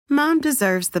Mom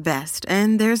deserves the best,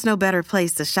 and there's no better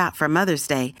place to shop for Mother's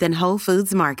Day than Whole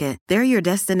Foods Market. They're your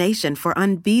destination for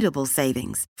unbeatable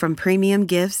savings, from premium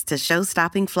gifts to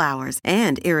show-stopping flowers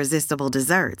and irresistible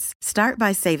desserts. Start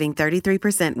by saving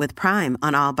 33% with Prime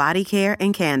on all body care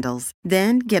and candles.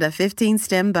 Then get a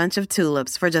 15-stem bunch of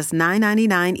tulips for just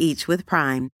 $9.99 each with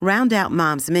Prime. Round out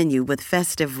Mom's menu with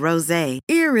festive rosé,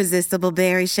 irresistible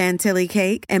berry chantilly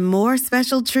cake, and more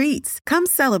special treats. Come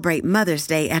celebrate Mother's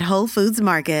Day at Whole Foods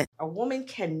Market. A woman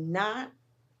cannot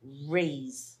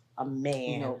raise a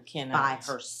man by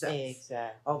herself.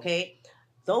 Exactly. Okay?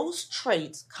 Those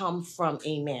traits come from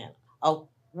a man. A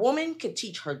woman could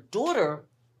teach her daughter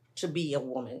to be a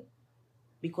woman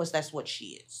because that's what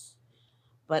she is.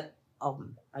 But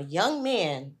a young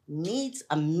man needs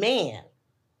a man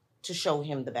to show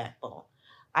him the backbone.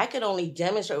 I could only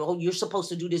demonstrate, you're supposed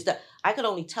to do this, that. I could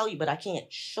only tell you, but I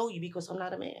can't show you because I'm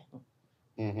not a man.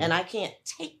 Mm-hmm. And I can't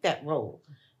take that role.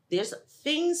 There's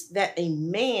things that a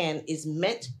man is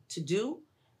meant to do,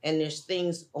 and there's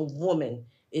things a woman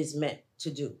is meant to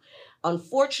do.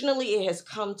 Unfortunately, it has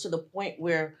come to the point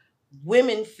where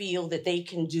women feel that they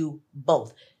can do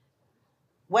both.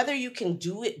 Whether you can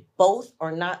do it both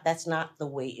or not, that's not the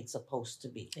way it's supposed to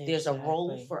be. Exactly. There's a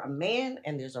role for a man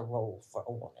and there's a role for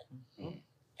a woman. Mm-hmm.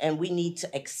 And we need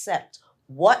to accept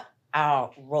what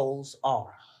our roles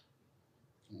are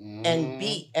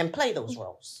and play those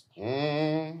roles.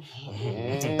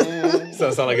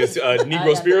 Sounds like a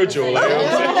Negro spiritual. Like,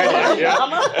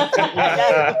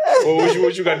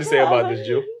 what you got to say about this,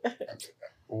 Jill?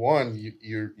 One,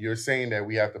 you're saying that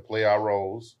we have to play our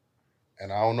roles,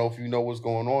 and I don't know if you know what's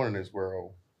going on in this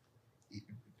world.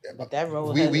 But that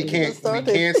role we can't.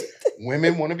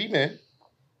 Women want to be men.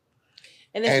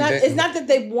 And it's not that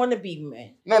they want to be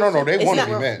men. No. They want to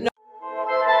be men. No.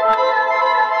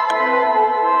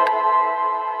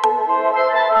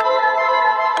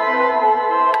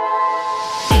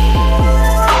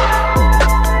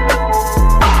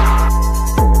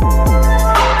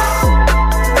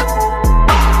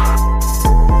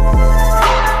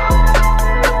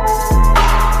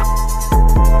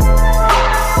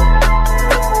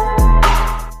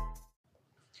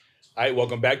 All right,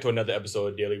 welcome back to another episode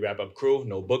of Daily Wrap Up Crew.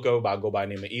 No booker, but I go by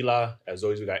the name of Eli. As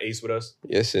always, we got Ace with us.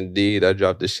 Yes, indeed. I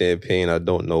dropped the champagne. I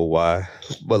don't know why.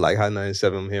 But like High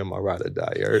 97, I'm here, my ride or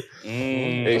die. You heard?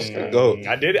 Ace the GOAT.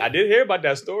 I did hear about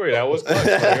that story. That was fun.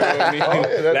 You know what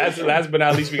I mean? Last but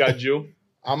not least, we got Jew.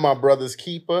 I'm my brother's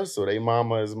keeper, so they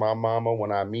mama is my mama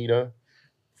when I meet her.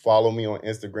 Follow me on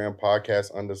Instagram,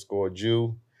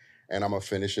 podcast_Jew. And I'm going to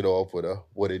finish it off with a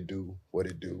what it do.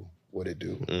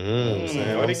 Mm-hmm. You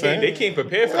know what I'm saying? They came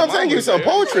prepared for I'm saying, give you some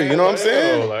poetry, you know what I'm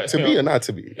saying? Like, to be or not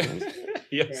to be?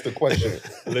 Yeah. That's the question.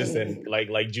 Listen,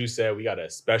 like Jew said, we got a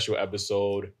special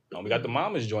episode. We got the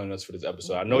mamas joining us for this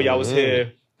episode. I know y'all was here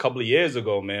a couple of years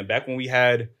ago, man. Back when we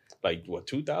had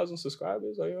 2,000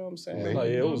 subscribers? Like, you know what I'm saying? Maybe. Like,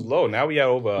 it was low. Now we have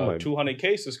over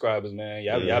 200K subscribers, man.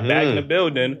 Y'all back in the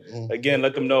building. Again,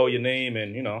 let them know your name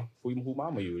and, who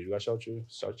mama you is. You got to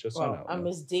shout your son out. I'm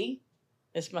Miss D.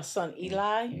 It's my son,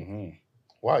 Eli. Mm-hmm.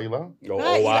 Wow, Eli. Wow. You know what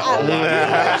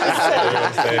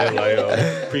I'm saying? Like,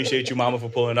 appreciate you, mama, for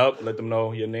pulling up. Let them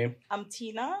know your name. I'm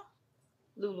Tina,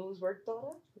 Lulu's work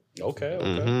daughter. Okay.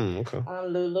 I'm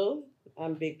Lulu.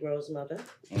 I'm Big Bro's mother.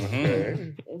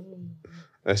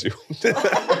 That's you.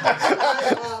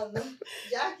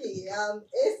 Jackie,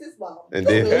 it's his mom.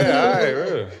 Indeed. Yeah, all right,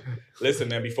 really. Listen,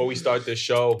 man, before we start this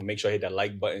show, make sure you hit that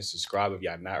like button, subscribe if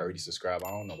y'all not already subscribed. I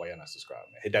don't know why y'all not subscribed,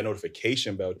 man. Hit that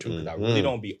notification bell, too, because I really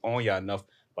don't be on y'all enough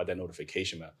about that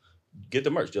notification bell. Get the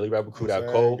merch,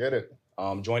 Dailyrapupcrew.co. Get it.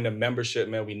 Join the membership,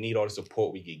 man. We need all the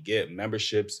support we can get.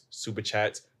 Memberships, super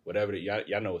chats, whatever.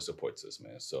 Y'all know what supports us,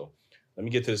 man. So let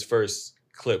me get to this first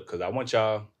clip, because I want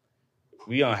y'all...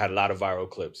 We had a lot of viral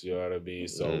clips, you know what I mean?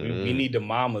 So we need the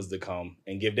mamas to come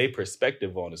and give their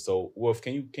perspective on it. So, Wolf,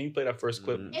 can you play that first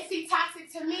clip? Is he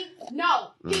toxic to me?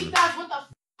 No. He does what the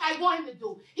I want him to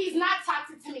do. He's not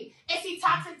toxic to me. Is he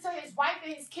toxic to his wife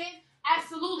and his kids?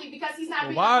 Absolutely, because he's not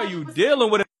being Why are you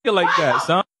dealing with a nigga like that,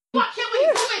 son? What can we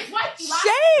do to his wife, Eli?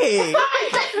 Shade! It's not my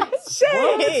business.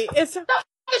 Shade! It's What the f***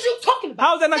 is you talking about?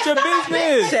 How is that not your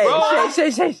business, bro?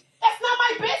 Shade. That's not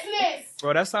my business.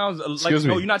 Bro, that sounds like, Excuse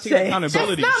me. no, you're not taking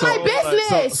accountability. That's not my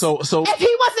business. So if he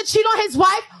wants to cheat on his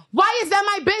wife, why is that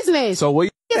my business? So what?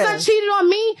 Niggas done cheated on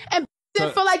me and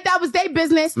didn't feel like that was their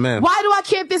business. Man. Why do I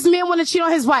care if this man want to cheat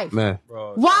on his wife? Man.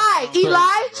 Bro, Why,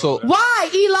 Eli? Why,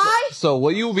 Eli? So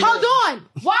what you be? Hold on.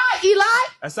 Why, Eli?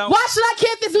 Why should I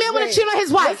care if this man want to cheat on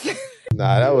his wife?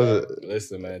 Nah, that was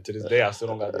Listen, man, to this day, I still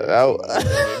don't got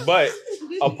that. But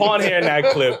upon hearing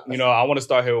that clip, I want to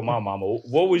start here with my mama.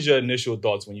 What was your initial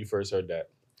thoughts when you first heard that?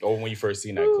 Or when you first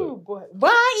seen that clip? Boy.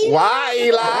 Why, Eli? Why,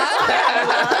 Eli? I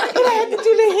had to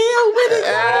do the hair with it.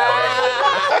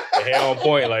 The hair on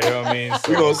point, like, you know what I mean?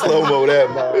 So, We gonna slow-mo that,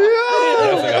 man.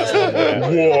 Definitely got slow-mo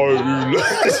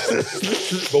that.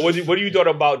 But what do you thought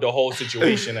about the whole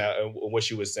situation and what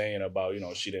she was saying about,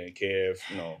 she didn't care if,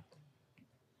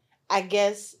 I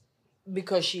guess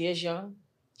because she is young,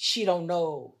 she don't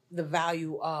know the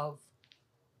value of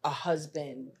a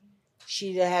husband.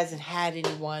 She hasn't had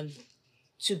anyone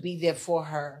to be there for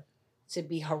her, to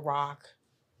be her rock,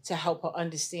 to help her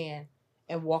understand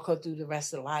and walk her through the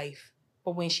rest of life.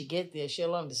 But when she get there,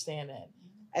 she'll understand that.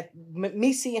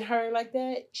 Me seeing her like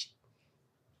that,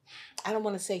 I don't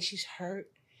want to say she's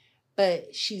hurt,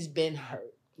 but she's been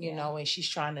hurt, you know, and she's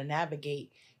trying to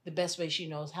navigate the best way she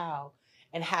knows how.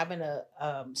 And having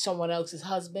someone else's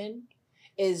husband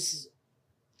is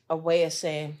a way of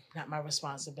saying, not my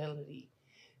responsibility.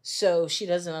 So she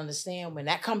doesn't understand when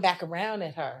that come back around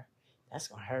at her, that's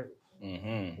going to hurt.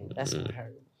 Mm-hmm. That's going to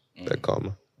hurt. That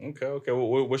karma. Okay.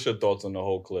 What's your thoughts on the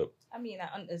whole clip? I mean,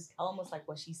 it's almost like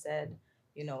what she said.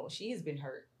 She has been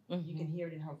hurt. Mm-hmm. You can hear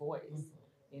it in her voice.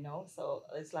 So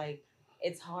it's like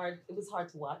it was hard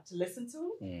to watch, to listen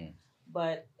to.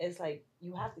 But it's like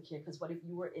you have to care, because what if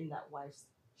you were in that wife's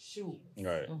shoes?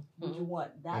 Right. Would you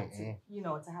want that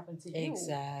to happen to you?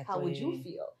 Exactly. How would you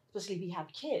feel? Especially if you have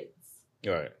kids.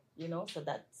 Right. So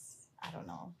that's, I don't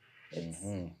know. It's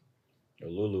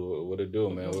Lulu, what it do,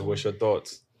 man? What's your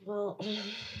thoughts? Well,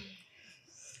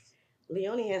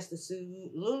 Lulu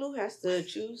has to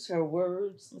choose her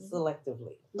words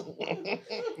selectively.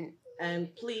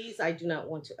 And please, I do not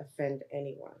want to offend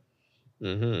anyone.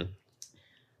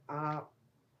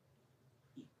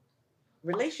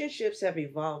 Relationships have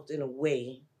evolved in a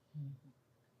way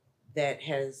that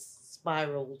has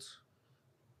spiraled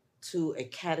to a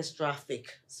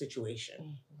catastrophic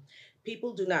situation.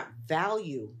 People do not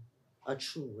value a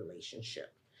true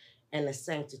relationship and the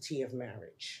sanctity of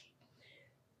marriage.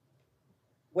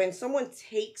 When someone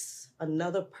takes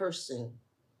another person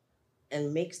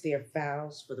and makes their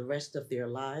vows for the rest of their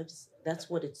lives, that's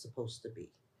what it's supposed to be.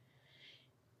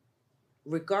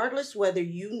 Regardless whether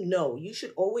you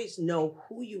should always know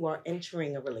who you are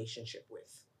entering a relationship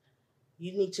with.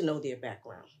 You need to know their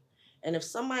background. And if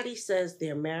somebody says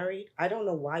they're married, I don't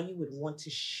know why you would want to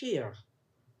share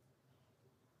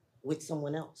with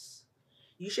someone else.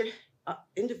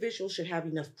 Individuals should have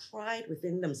enough pride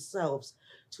within themselves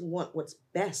to want what's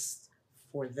best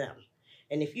for them.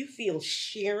 And if you feel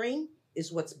sharing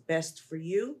is what's best for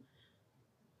you,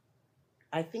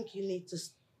 I think you need to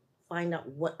find out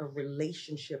what a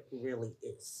relationship really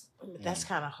is. That's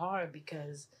kind of hard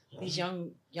because these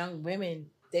young women,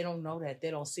 they don't know that.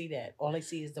 They don't see that. All they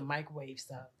see is the microwave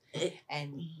stuff.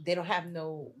 And they don't have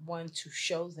no one to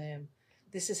show them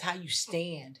this is how you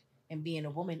stand and being a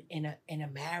woman in a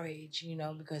marriage,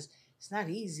 because it's not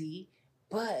easy,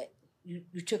 but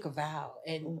you took a vow,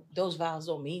 and those vows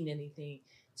don't mean anything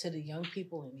to the young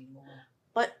people anymore.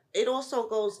 But it also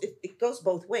goes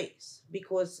both ways,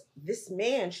 because this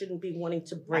man shouldn't be wanting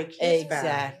to break his vow.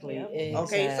 Exactly.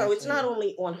 Okay, so it's not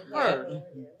only on her.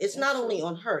 It's not only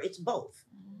on her. It's both.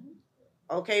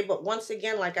 Okay, but once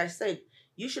again, like I said,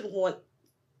 you should want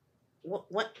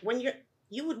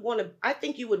I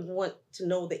think you would want to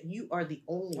know that you are the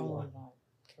only one.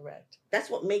 Correct. That's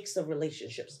what makes a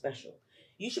relationship special.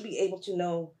 You should be able to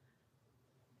know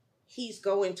he's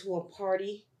going to a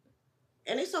party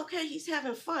and it's okay, he's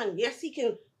having fun. Yes, he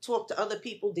can talk to other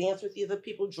people, dance with the other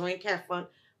people, drink, have fun,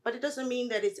 but it doesn't mean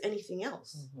that it's anything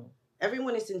else.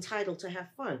 Everyone is entitled to have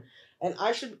fun. And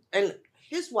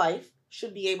his wife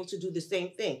should be able to do the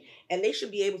same thing. And they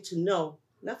should be able to know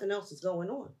nothing else is going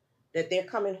on. That they're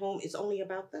coming home is only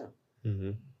about them.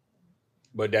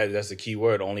 But that's the key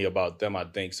word, only about them. I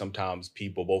think sometimes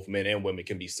people, both men and women,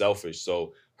 can be selfish.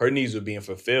 So her needs were being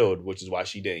fulfilled, which is why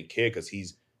she didn't care, because he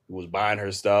was buying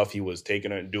her stuff. He was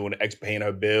taking her, paying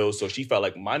her bills. So she felt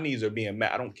like my needs are being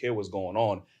met. I don't care what's going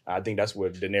on. I think that's where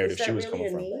the narrative she was coming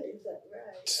from.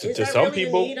 To some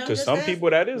people,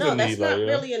 that is a need. No, that's not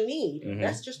really a need.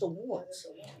 That's just a want.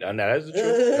 No, that is true.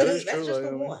 That is true. That's just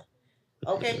a want.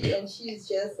 Okay. And she's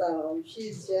just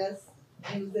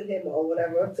using him or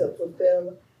whatever to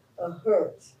fulfill a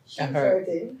hurt. She's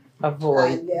hurting. A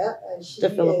void. And she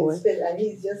and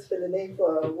he's just filling in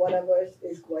for whatever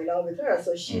is going on with her.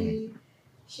 So she's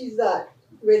not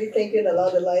really thinking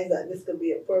along the lines that this could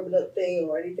be a permanent thing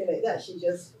or anything like that. He's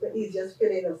just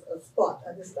filling a spot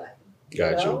at this time.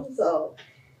 Gotcha. So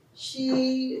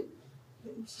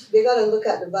they got to look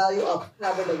at the value of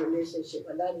having a relationship,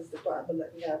 and that is the problem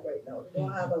that we have right now. We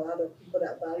don't have a lot of people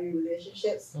that value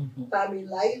relationships, family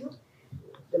life,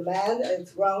 the man,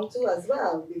 it's wrong too as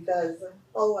well, because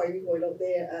how are you going out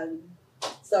there and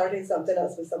starting something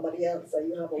else with somebody else, and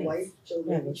you have a wife,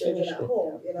 children at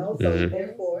home, you know? So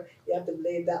therefore, you have to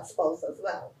blame that spouse as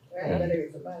well, right? Whether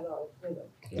it's a man or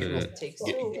woman. Takes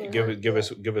two. Give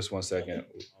us 1 second.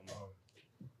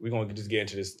 We're gonna just get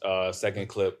into this second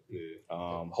clip.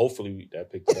 Hopefully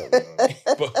that picked it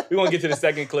up. But we're gonna get to the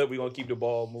second clip. We're gonna keep the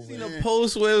ball moving. The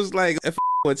post where it was like, if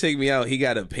want to take me out, he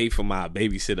got to pay for my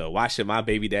babysitter. Why should my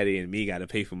baby daddy and me got to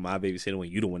pay for my babysitter when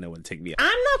you the one that want to take me out?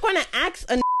 I'm not going to ask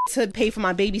a to pay for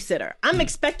my babysitter. I'm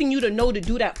expecting you to know to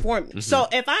do that for me. So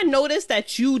if I notice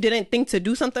that you didn't think to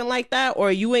do something like that,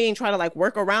 or you ain't try to like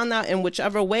work around that in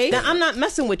whichever way, then I'm not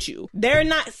messing with you. They're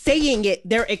not saying it,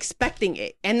 they're expecting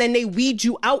it. And then they weed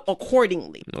you out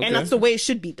accordingly. Okay. And that's the way it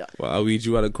should be done. Well, I'll weed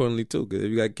you out accordingly too, because if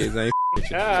you got kids, I ain't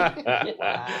with you.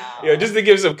 Yo, just to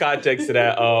give some context to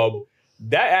that,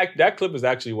 that clip is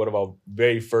actually one of our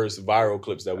very first viral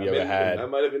clips that we ever had. That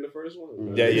might have been the first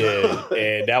one. Yeah.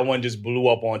 And that one just blew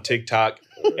up on TikTok.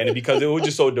 And because it was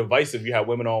just so divisive, you had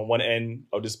women on one end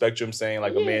of the spectrum saying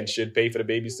like a man should pay for the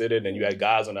babysitter, and then you had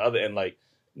guys on the other end like,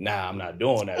 nah, I'm not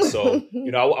doing that. So,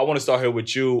 I want to start here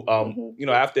with you.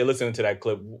 After listening to that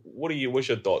clip, what's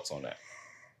your thoughts on that?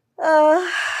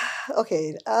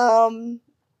 Okay.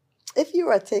 If you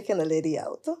are taking a lady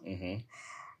out,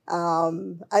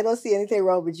 I don't see anything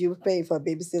wrong with you paying for a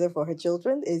babysitter for her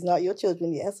children. It's not your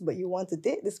children, yes, but you want to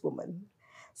date this woman.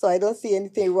 So I don't see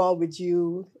anything wrong with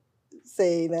you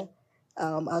saying,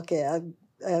 okay,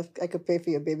 I could pay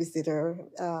for your babysitter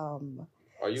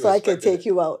so I can take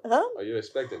you out. Huh? Are you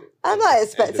expecting it? I'm not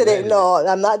expecting it, no.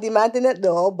 I'm not demanding it,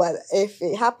 no. But if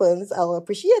it happens, I'll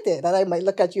appreciate it. And I might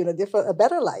look at you in a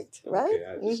better light, right? Okay,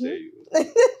 I just stare you.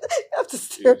 You have to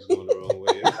stare me. Going the wrong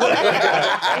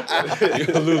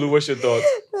way. Lulu, what's your thoughts?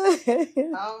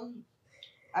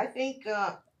 I think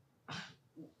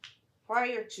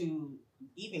prior to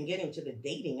even getting to the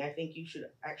dating, I think you should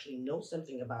actually know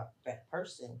something about that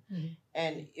person.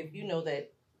 And if you know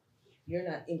that you're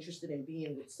not interested in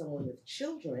being with someone with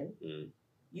children,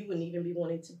 you wouldn't even be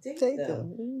wanting to date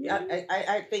them.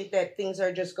 I think that things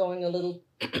are just going a little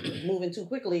moving too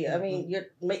quickly. I mean, you're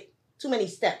too many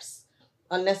steps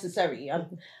unnecessary.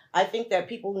 I think that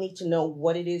people need to know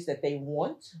what it is that they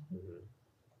want.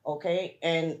 Okay,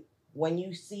 and when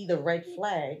you see the red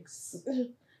flags,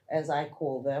 as I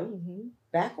call them,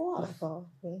 back off.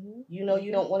 You know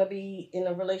you don't want to be in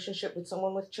a relationship with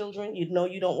someone with children. You know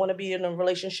you don't want to be in a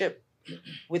relationship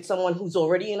with someone who's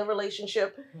already in a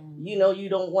relationship. You know you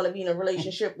don't want to be in a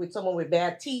relationship with someone with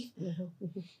bad teeth,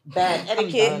 bad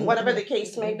etiquette, whatever the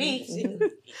case may be.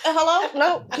 Hello?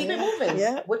 No, keep it moving.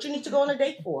 Yeah. What you need to go on a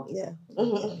date for? Yeah.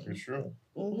 For sure.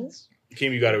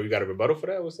 Kim, you got a rebuttal for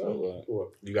that? What's up?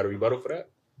 You got a rebuttal for that?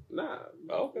 Nah.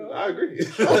 Okay. I agree.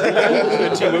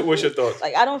 What's your thoughts?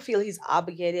 Like, I don't feel he's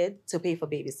obligated to pay for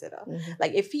babysitter.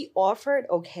 Like, if he offered,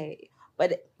 okay.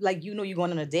 But, like, you're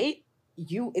going on a date,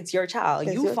 it's your child.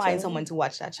 You find someone to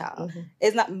watch that child.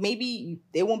 It's not, maybe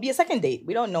there won't be a second date.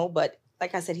 We don't know, but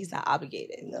like I said, he's not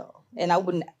obligated. No. And I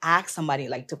wouldn't ask somebody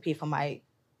like to pay for my,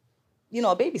 a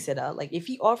babysitter. Like if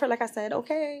he offered, like I said,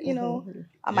 okay,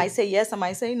 I might say yes, I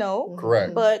might say no.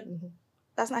 Correct. But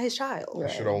that's not his child.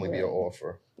 It should only be an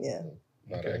offer. Yeah.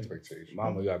 Not an expectation.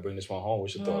 Mama, you gotta bring this one home.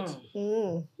 What's your thoughts?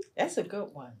 That's a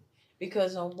good one.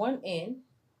 Because on one end,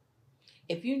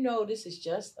 if you know this is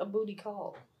just a booty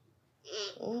call,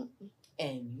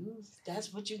 and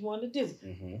that's what you want to do.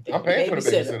 I'm paying for the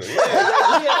babysitter.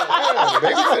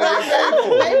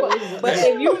 But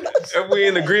if we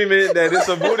in agreement that it's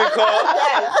a booty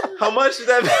call, how much is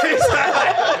that?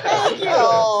 Thank you.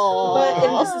 But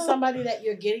if this is somebody that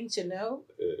you're getting to know,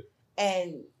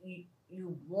 and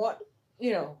you want,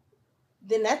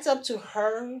 then that's up to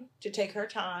her to take her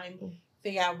time,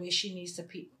 figure out where she needs to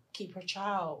keep her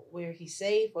child, where he's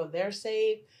safe or they're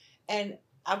safe, and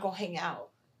I'll go hang out.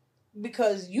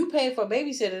 Because you pay for a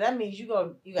babysitter, that means you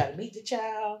got to meet the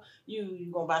child.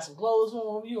 You gonna buy some clothes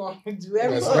for him. You gonna do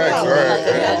everything.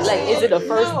 Like, is it a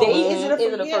first date? Is it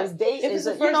a first date? If it's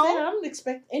a first date, I don't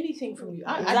expect anything from you.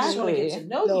 I just want to get to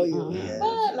know you. Yeah.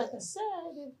 But like I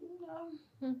said,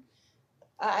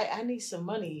 I need some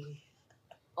money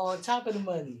on top of the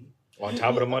money. On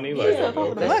top of the money? Like, after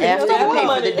you pay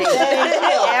for the date.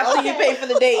 After you pay for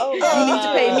the date, you need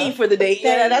to pay me for the date.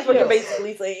 That's what you're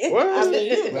basically saying. What? I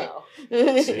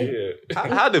mean,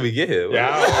 How did we get here?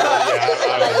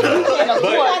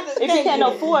 If you can't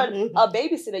afford a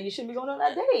babysitter, you shouldn't be going on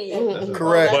that date.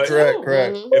 Correct.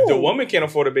 If the woman can't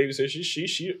afford a babysitter, she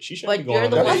shouldn't be going on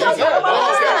that date.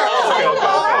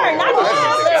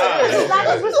 It's not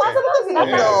his responsibility.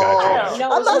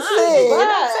 I'm not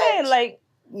saying. Like,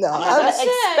 No, I'm I'm not gonna saying,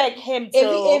 expect him to.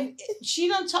 If she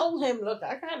done told him, look,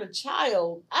 I got a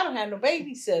child, I don't have no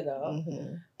babysitter,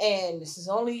 mm-hmm. and this is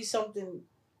only something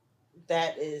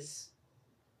that is,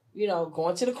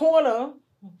 going to the corner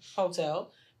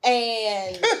hotel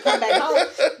and come back home.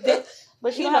 Then,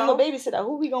 but she don't have no babysitter.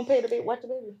 Who we gonna pay to watch the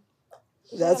baby?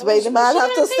 That's why the man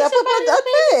have to step up on that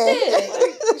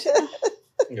thing.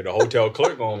 Get a hotel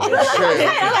clerk on. Like, who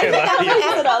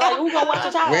gonna watch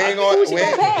the child?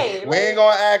 We ain't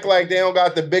gonna act like they don't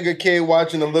got the bigger kid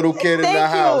watching the little kid in the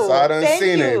house. I done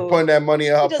seen it. Putting that money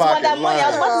in her pocket. Want that money. I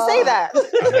was about to say that.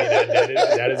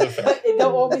 That is a fact. But it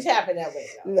don't always happen that way.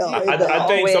 No, I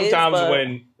think sometimes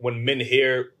when men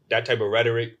hear that type of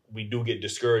rhetoric, we do get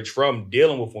discouraged from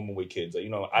dealing with women with kids.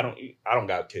 Like, I don't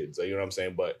got kids. Like, you know what I'm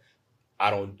saying? But I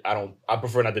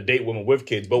prefer not to date women with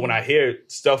kids. But when I hear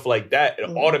stuff like that, it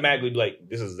automatically be like,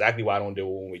 this is exactly why I don't deal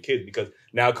with women with kids, because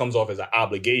now it comes off as an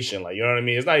obligation. Like, you know what I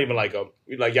mean? It's not even like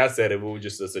like y'all said, it was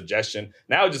just a suggestion.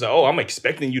 Now it's just like, oh, I'm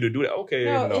expecting you to do that. Okay,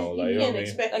 no. Like, you know what I mean?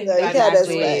 Expect No, you can't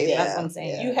expect. That's what I'm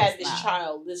saying. You had this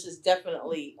child. This is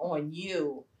definitely on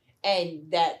you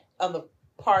and that other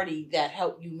party that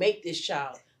helped you make this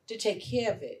child to take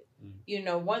care of it.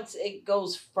 Once it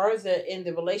goes further in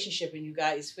the relationship and you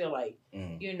guys feel like,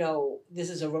 this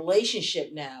is a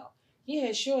relationship now.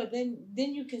 Yeah, sure. Then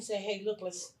you can say, hey, look,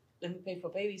 let me pay for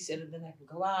a babysitter. Then I can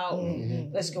go out.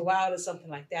 Mm-hmm. Let's go out or something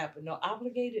like that. But no,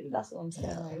 obligated. No. That's what I'm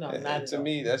saying. No, and not to at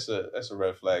me, that's a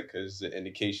red flag, because it's an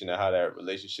indication of how that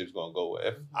relationship's gonna go.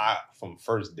 If from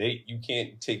first date, you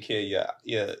can't take care of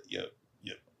your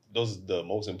those are the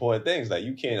most important things. Like,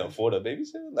 you can't afford a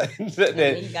babysitter. Like,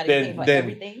 then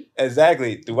everything.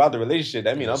 Exactly, throughout the relationship,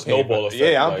 that means I'm paying for,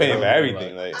 I'm paying for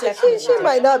everything. Like, she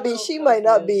might not be,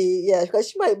 because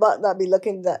she might not be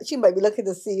looking that. She might be looking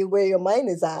to see where your mind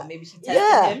is at. Or maybe she him.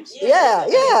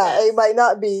 It might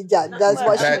not be that. That's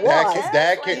what she wants.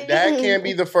 That can't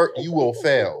be the first. You will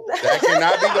fail. That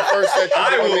cannot be the first that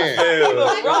you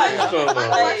go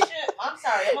in. I'm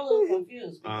sorry, I'm a little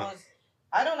confused because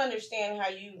I don't understand how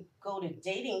you go to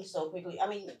dating so quickly. I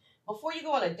mean, before you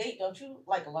go on a date, don't you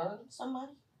learn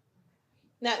somebody?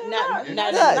 Not anymore.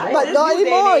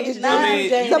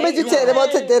 Somebody you take them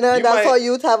out to dinner, and that's how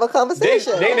you'd have a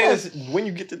conversation. Dating is when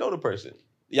you get to know the person.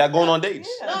 Y'all going on dates.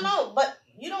 No, but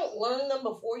you don't learn them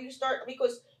before you start,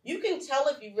 because you can tell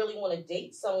if you really want to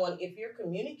date someone if you're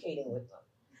communicating with them.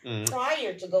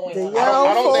 Prior to going on.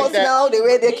 I don't think that, the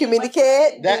way they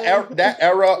communicate. That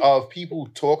era of people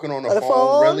talking on the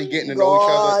phone, really getting to know each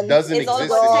other, doesn't exist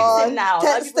anymore.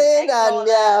 Texting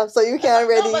and so you can't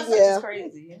really.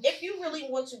 Crazy. If you really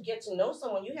want to get to know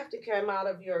someone, you have to come out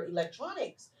of your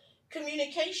electronics.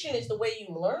 Communication is the way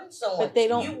you learn someone. But they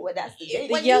don't. That's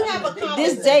the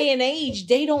this day and age,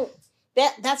 they don't.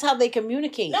 That's how they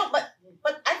communicate. No, but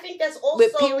I think that's also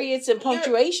with periods and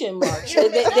punctuation marks. They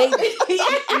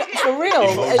for real.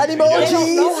 And emojis. They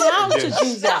don't know how to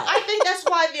do that. I think that's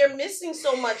why they're missing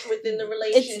so much within the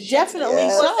relationship. It's definitely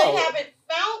because so. They haven't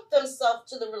found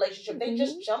themselves to the relationship. They're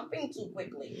just jumping too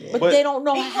quickly. But they don't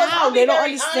know how. They don't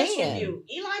understand. You.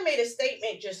 Eli made a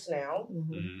statement just now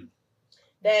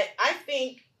that I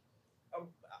think.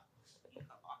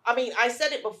 I mean, I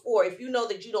said it before. If you know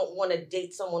that you don't want to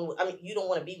date someone, you don't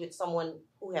want to be with someone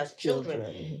who has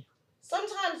children.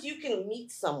 Sometimes you can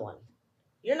meet someone.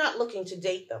 You're not looking to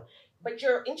date them. But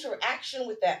your interaction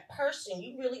with that person,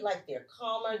 you really like their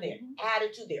calmer, their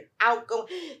attitude, their outgoing.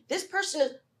 This person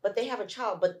is, but they have a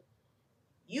child. But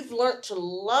you've learned to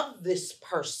love this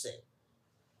person.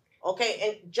 Okay,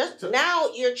 and just now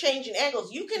you're changing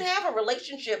angles. You can have a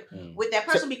relationship with that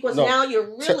person because now you're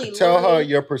really tell her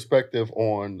your perspective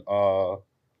on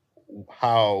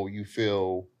how you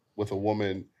feel with a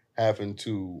woman having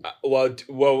to.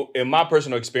 Well, in my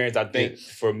personal experience, I think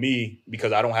for me,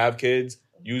 because I don't have kids,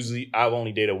 usually I've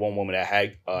only dated one woman that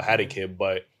had a kid,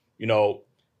 but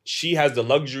she has the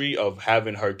luxury of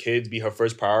having her kids be her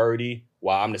first priority,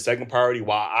 while I'm the second priority,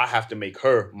 while I have to make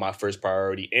her my first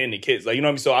priority and the kids. Like, you know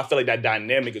what I mean? So I feel like that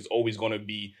dynamic is always going to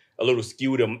be a little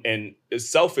skewed and it's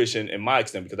selfish in my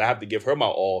extent, because I have to give her my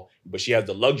all, but she has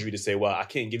the luxury to say, well, I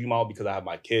can't give you my all because I have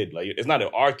my kid. Like, it's not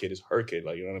our kid, it's her kid.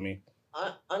 Like, you know what I mean?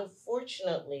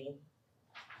 Unfortunately,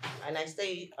 and I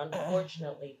say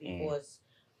unfortunately because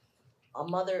a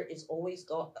mother is always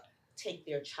going to take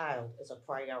their child as a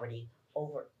priority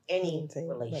over any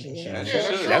relationship.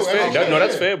 That's fair.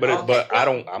 That's fair. But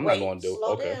I'm not going to do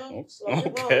it.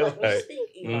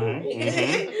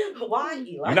 Why, Eli?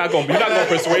 You're not going to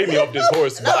persuade me off this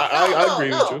horse. But I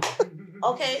agree with you.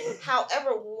 Okay.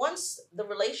 However, once the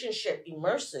relationship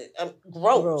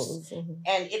grows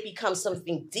and it becomes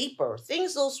something deeper,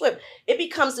 things go swift. It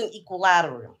becomes an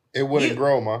equilibrium. It wouldn't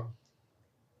grow, Ma.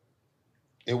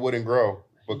 It wouldn't grow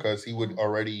because he would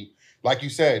already, like you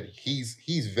said, he's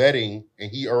vetting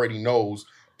and he already knows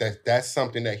that that's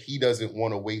something that he doesn't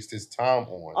want to waste his time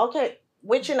on. Okay,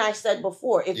 which and I said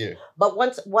before. But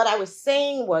once what I was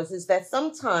saying is that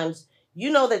sometimes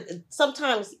that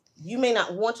sometimes you may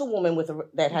not want a woman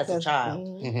that has a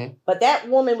child, but that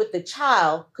woman with the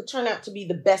child could turn out to be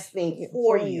the best thing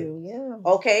for you.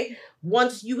 Yeah. Okay,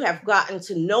 once you have gotten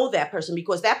to know that person,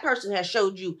 because that person has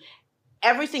showed you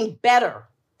everything better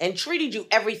and treated you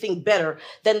everything better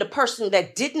than the person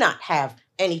that did not have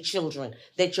any children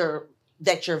that you're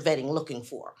vetting, looking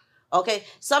for. Okay,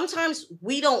 sometimes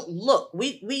we don't look,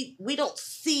 we don't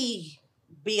see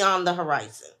beyond the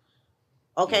horizon.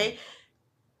 Okay,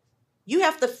 you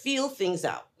have to feel things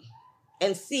out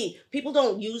and see. People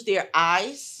don't use their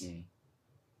eyes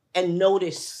and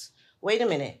notice. Wait a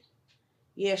minute,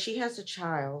 yeah, she has a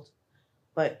child,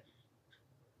 but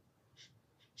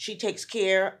she takes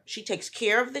care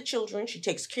of the children. She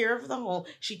takes care of the home.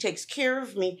 She takes care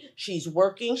of me. She's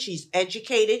working. She's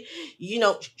educated.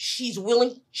 She's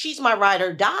willing. She's my ride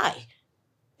or die.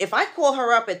 If I call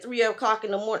her up at 3 o'clock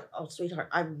in the morning, oh, sweetheart,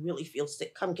 I really feel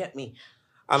sick. Come get me.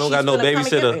 I don't got no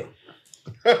babysitter.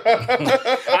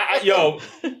 Yo,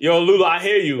 Lulu, I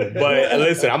hear you, but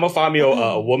listen, I'm gonna find me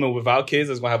a woman without kids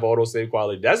that's gonna have all those same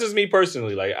qualities. That's just me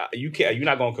personally. Like you're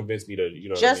not gonna convince me to,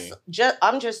 what I mean?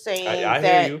 I'm just saying I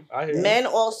that hear you. Men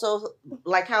also,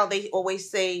 like how they always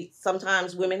say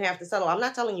sometimes women have to settle. I'm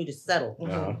not telling you to settle,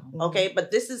 okay?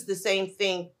 But this is the same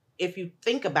thing if you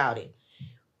think about it.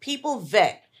 People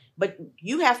vet, but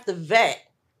you have to vet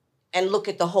and look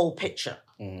at the whole picture.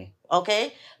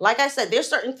 Okay, like I said, there's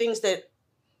certain things that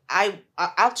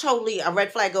I'll totally, a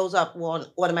red flag goes up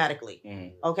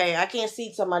automatically. Okay, I can't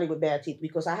see somebody with bad teeth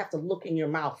because I have to look in your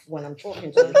mouth when I'm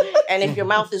talking to you. And if your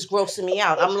mouth is grossing me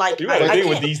out, I'm like, you got to deal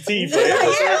with these teeth.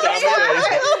 Yes,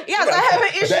 I have an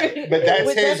issue. But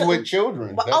that's his with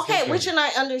children. But okay, which and I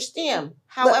understand.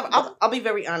 However, I'll be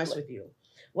very honest with you.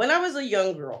 When I was a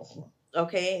young girl,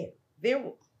 okay,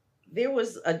 there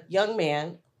was a young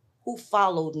man who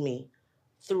followed me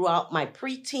throughout my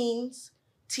preteens,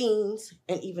 teens,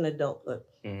 and even adulthood.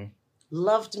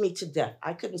 Loved me to death.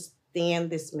 I couldn't stand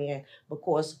this man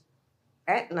because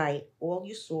at night, all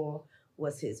you saw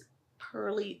was his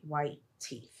pearly white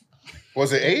teeth.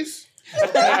 Was it Ace?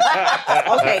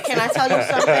 Okay, can I tell you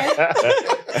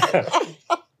something?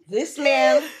 This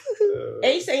man,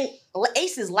 Ace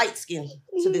is light skinned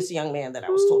to this young man that I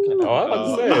was talking about. Oh, I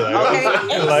was about to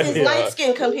say. Okay, Ace is light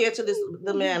skinned compared to the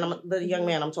young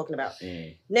man I'm talking about.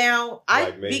 Now,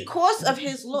 because of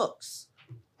his looks,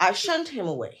 I shunned him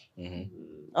away.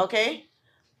 Okay,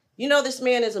 this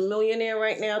man is a millionaire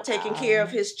right now, taking care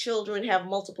of his children, have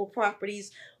multiple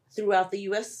properties throughout the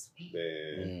U.S.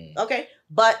 Okay,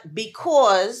 but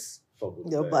because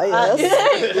you're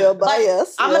biased. You're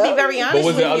biased. I'm going to be very honest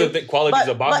with you. What was the other qualities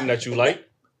about him that you like?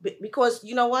 Because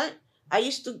you know what? I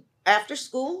used to, after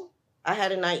school, I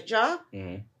had a night job.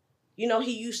 He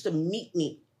used to meet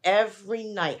me every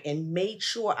night and made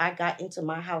sure I got into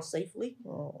my house safely.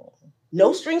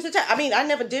 No strings attached. I mean, I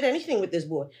never did anything with this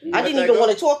boy. I didn't even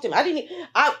want to talk to him.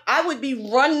 I would be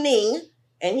running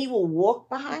and he would walk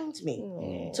behind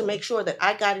me to make sure that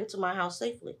I got into my house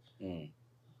safely.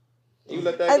 You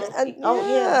let that go? Oh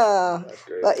yeah.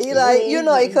 But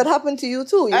Eli, it could happen to you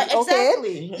too.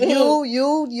 Exactly. Okay?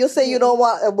 You say you don't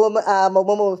want a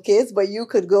woman with kids, but you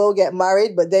could go get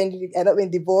married, but then you end up in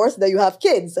divorce, then you have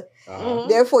kids.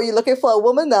 Therefore, you're looking for a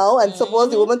woman now, and suppose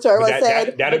the woman turned and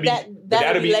said, that'd be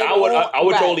I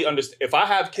would totally understand. If I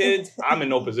have kids, I'm in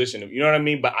no position. You know what I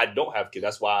mean? But I don't have kids.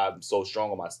 That's why I'm so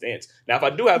strong on my stance. Now, if I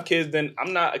do have kids, then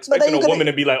I'm not expecting a woman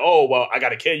to be like, oh, well, I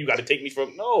got a kid. You got to take me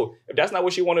from. No, if that's not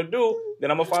what she want to do,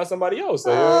 then I'm gonna find somebody else.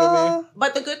 So, you know what I mean?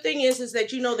 But the good thing is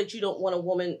that you know that you don't want a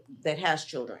woman that has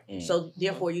children. So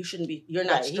therefore, you shouldn't be. You're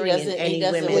not stringing any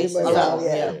women along.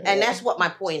 And that's what my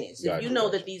point is. If you know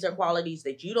that these are qualities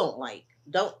that you don't like,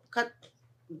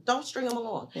 don't string them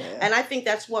along. And I think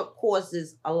that's what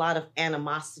causes a lot of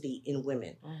animosity in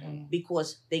women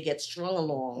because they get strung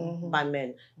along by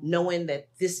men knowing that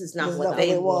this is not what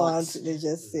they want.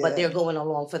 But they're going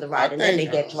along for the ride and then they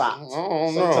get dropped.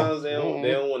 Sometimes they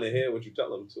don't want to hear what you tell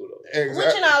them to though. Exactly.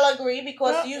 Which and I'll agree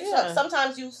because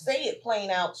sometimes you say it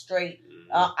plain out straight.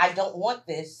 I don't want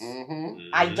this.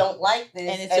 I don't like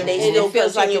this. And they still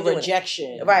feels like a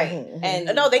rejection. Right.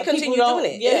 And no, they continue doing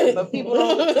it. Yeah, but people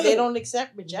don't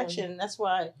accept rejection. That's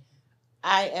why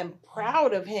I am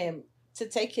proud of him to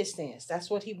take his stance. That's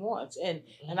what he wants. And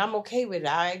I'm okay with it.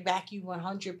 I back you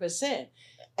 100%.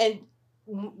 And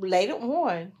later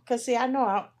on, because see, I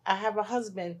know I have a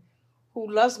husband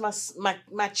who loves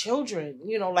my children,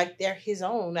 you know, like they're his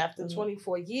own after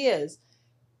 24 years.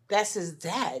 That's his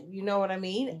dad, you know what I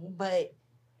mean? But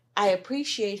I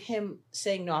appreciate him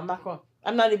saying, no, I'm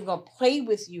not even gonna play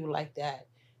with you like that.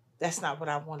 That's not what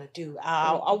I want to do.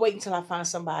 I'll wait until I find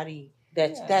somebody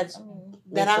that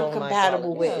I'm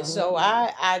compatible with. Yeah. So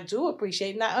I do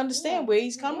appreciate and I understand where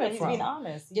he's coming from. Being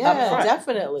honest. Yeah,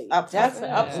 definitely.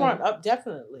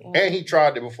 Definitely. And he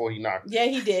tried it before he knocked it. Yeah,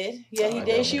 he did. Yeah, he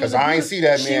did. Because I ain't see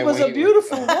that man. She was a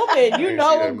beautiful woman. You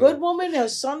know, a good woman. Her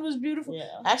son was beautiful. Yeah.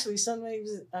 Actually, son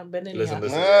was been in listen. We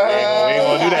ain't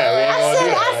gonna do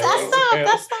that.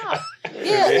 I stopped.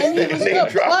 Yeah, and he was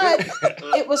good.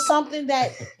 But it was something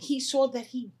that he saw that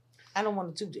I don't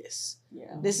want to do this.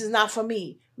 Yeah. This is not for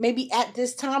me. Maybe at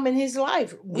this time in his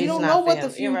life. We don't know what the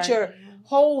future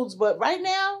holds, but right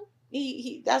now,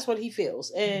 he that's what he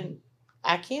feels. And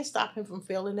I can't stop him from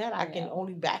feeling that. I can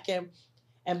only back him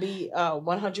and be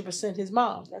 100% his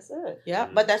mom. That's it. Yeah.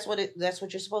 But that's what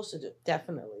you're supposed to do.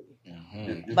 Definitely.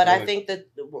 Mm-hmm. But I think that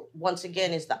once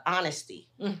again is the honesty.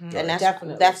 Mm-hmm. And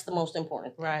that's the most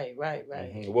important thing. Right.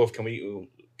 Mm-hmm. Wolf, can we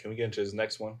get into this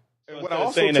next one? What I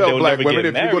also tell black women,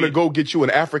 if you're going to go get you an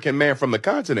African man from the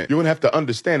continent, you're going to have to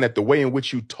understand that the way in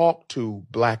which you talk to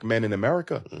black men in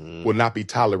America will not be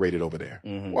tolerated over there.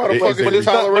 Mm-hmm. Why the fuck is it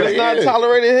tolerated? It's not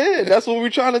tolerated here. That's what we're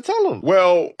trying to tell them.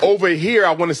 Well, over here,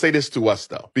 I want to say this to us,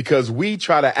 though, because we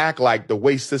try to act like the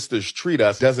way sisters treat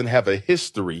us doesn't have a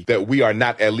history that we are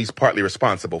not at least partly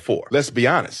responsible for. Let's be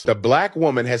honest. The black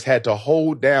woman has had to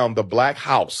hold down the black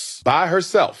house by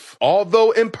herself,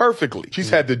 although imperfectly. She's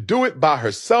had to do it by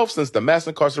herself since the mass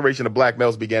incarceration of black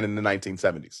males began in the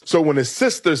 1970s. So when a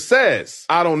sister says,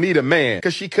 I don't need a man,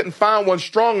 because she couldn't find one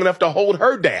strong enough to hold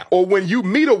her down. Or when you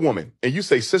meet a woman and you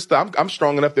say, sister, I'm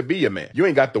strong enough to be your man. You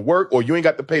ain't got to work or you ain't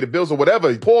got to pay the bills or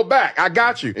whatever. Pull back. I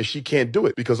got you. And she can't do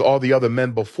it because all the other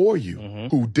men before you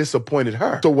who disappointed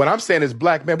her. So what I'm saying is,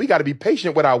 black men, we got to be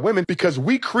patient with our women because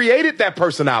we created that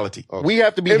personality. We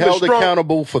have to be held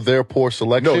accountable for their poor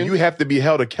selection. No, you have to be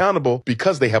held accountable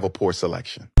because they have a poor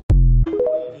selection.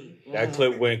 That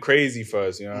clip went crazy for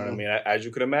us, you know what I mean? As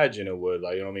you could imagine it would,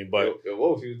 like, you know what I mean? But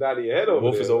Wolf, he was out of your head over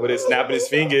Wolf is over there snapping his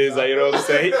fingers, like, you know what I'm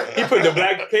saying? He put the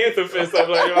Black Panther fist up,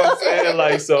 like, you know what I'm saying?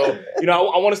 Like, so, you know,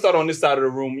 I want to start on this side of the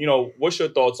room. You know, what's your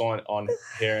thoughts on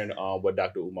hearing what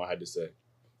Dr. Umar had to say?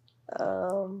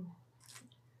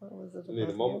 What was it? Need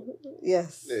a moment?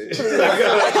 Yes. Okay,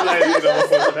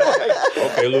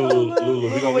 Lulu,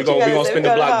 we're gonna spin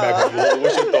the block back on you.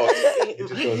 What's your thoughts?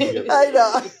 I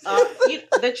know.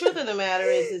 The truth of the matter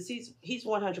is he's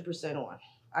 100% on.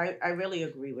 I really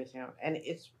agree with him, and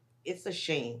it's a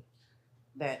shame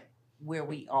that where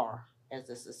we are as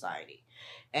a society,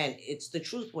 and it's the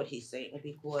truth what he's saying,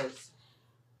 because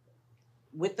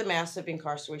with the massive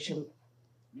incarceration,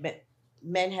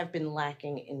 men have been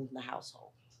lacking in the household.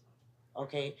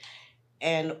 Okay,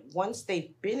 and once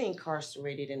they've been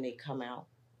incarcerated and they come out,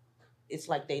 it's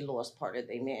like they lost part of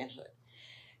their manhood.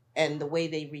 And the way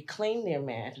they reclaim their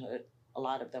manhood, a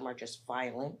lot of them are just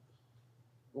violent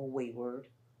or wayward.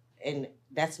 And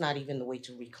that's not even the way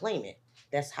to reclaim it.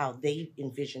 That's how they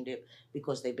envisioned it,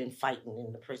 because they've been fighting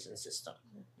in the prison system.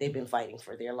 They've been fighting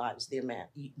for their lives, their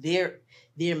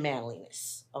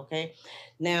manliness. Okay,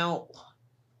 now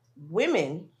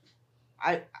women,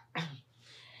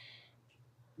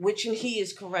 which he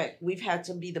is correct. We've had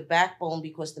to be the backbone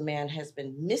because the man has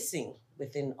been missing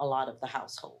within a lot of the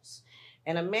households.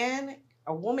 And a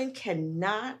woman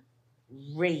cannot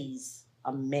raise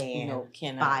a man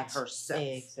by herself.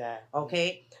 Exactly.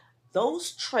 Okay?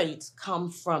 Those traits come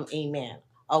from a man.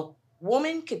 A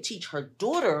woman could teach her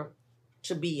daughter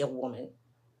to be a woman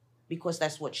because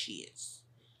that's what she is.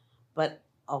 But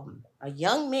a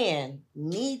young man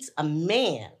needs a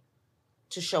man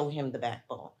to show him the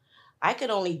backbone. I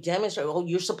could only demonstrate,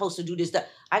 you're supposed to do this, that.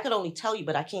 I could only tell you,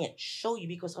 but I can't show you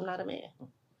because I'm not a man.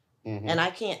 Mm-hmm. And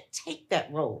I can't take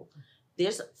that role.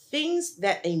 There's things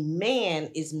that a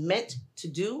man is meant to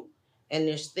do, and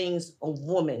there's things a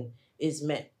woman is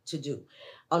meant to do.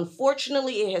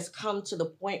 Unfortunately, it has come to the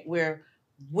point where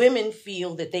women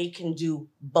feel that they can do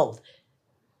both.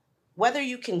 Whether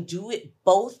you can do it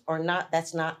both or not,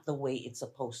 that's not the way it's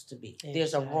supposed to be. Exactly.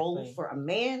 There's a role for a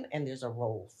man and there's a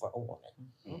role for a woman.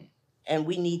 Mm-hmm. And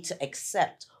we need to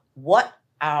accept what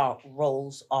our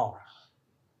roles are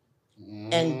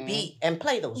and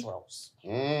play those roles.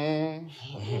 Sound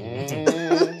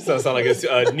like a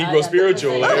Negro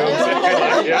spiritual. Like, you know what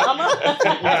I'm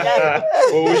saying?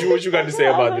 Well, what you got to say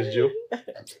about this, Jill?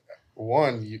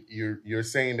 One, you're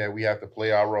saying that we have to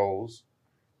play our roles,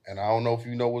 and I don't know if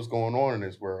you know what's going on in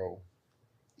this world.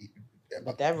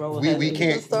 But that role we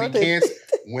can't.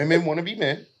 Women want to be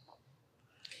men.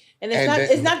 And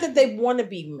it's not that they want to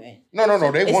be men. No,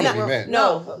 they want to be men.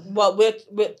 No, well,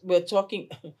 we're talking.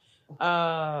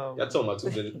 Y'all talking about 2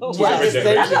 minutes.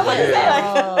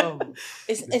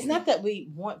 It's not that we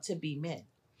want to be men.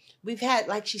 We've had,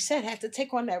 like she said, had to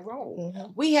take on that role.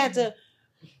 Mm-hmm. We had to.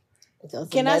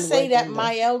 Can I say that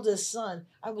my eldest son,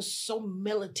 I was so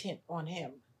militant on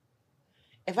him.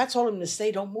 If I told him to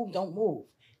stay, don't move, don't move.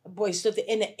 The boy stood there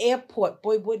in the airport,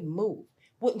 boy wouldn't move,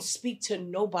 wouldn't speak to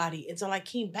nobody until I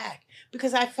came back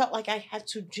because I felt like I had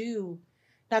to do,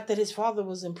 not that his father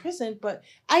was in prison, but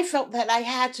I felt that I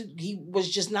had to, he was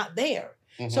just not there.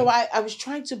 Mm-hmm. So I was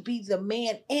trying to be the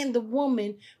man and the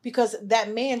woman because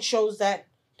that man shows that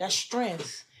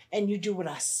strength and you do what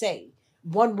I say.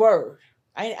 One word.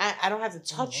 I don't have to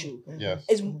touch you. Yes.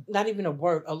 It's not even a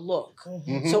word, a look.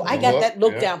 Mm-hmm. So I got that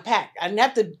look down pat. I didn't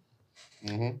have to,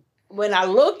 when I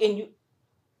look and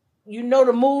you know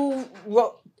the move.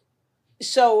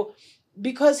 So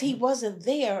because he wasn't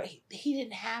there, he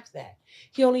didn't have that.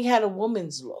 He only had a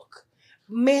woman's look.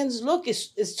 Man's look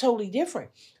is totally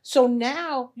different. So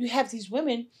now you have these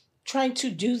women trying to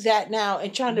do that now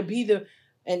and trying to be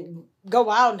and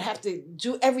go out and have to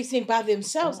do everything by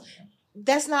themselves.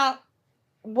 That's not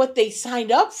what they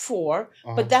signed up for,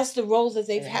 but that's the role that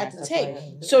they've had to take.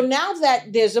 So now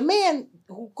that there's a man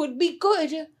who could be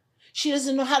good, she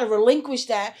doesn't know how to relinquish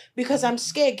that because I'm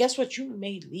scared. Guess what? You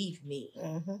may leave me.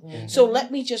 So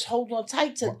let me just hold on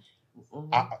tight to.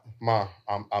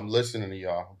 I'm listening to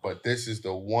y'all, but this is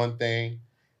the one thing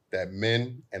that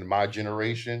men in my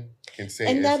generation can say,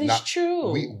 and that is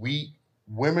true. We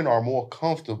women are more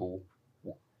comfortable,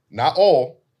 not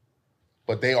all,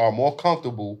 but they are more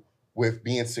comfortable with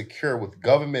being secure with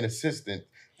government assistance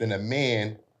than a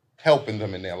man helping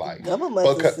them in their life. Government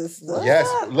assistance. Yes,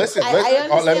 listen.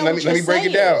 Let me break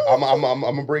it down. I'm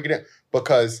gonna break it down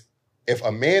because if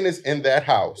a man is in that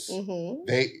house,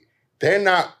 they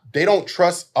don't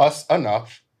trust us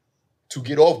enough to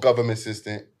get off government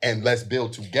assistance and let's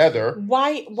build together.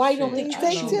 Why don't they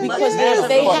trust you? Because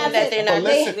they have that they're not.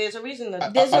 There's a reason.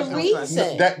 There's a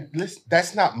reason.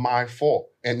 That's not my fault,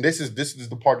 and this is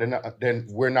the part that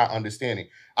we're not understanding.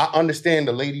 I understand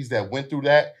the ladies that went through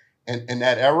that and in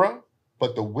that era,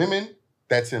 but the women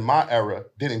that's in my era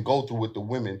didn't go through what the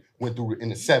women went through in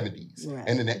the 70s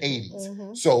and in the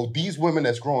 80s. So these women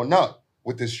that's growing up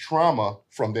with this trauma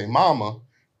from their mama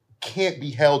can't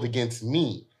be held against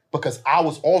me because I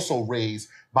was also raised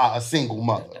by a single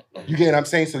mother. You get what I'm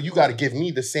saying? So you got to give me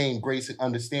the same grace and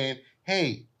understand,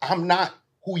 hey, I'm not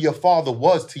who your father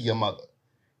was to your mother.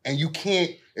 And you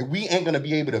can't, and we ain't going to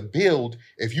be able to build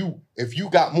if you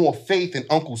got more faith in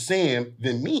Uncle Sam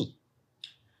than me.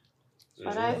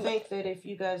 But I think that if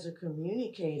you guys are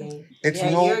communicating, it's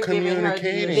no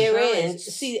communicating. There is.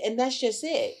 See, and that's just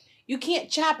it. You can't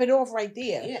chop it off right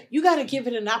there. Yeah. You got to give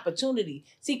it an opportunity.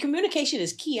 See, communication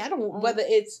is key. I don't whether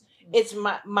it's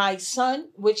my son,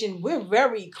 and we're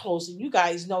very close, and you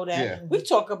guys know that. Yeah. We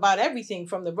talk about everything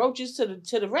from the roaches to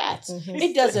the rats.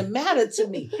 It doesn't matter to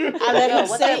me. I let him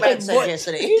say it.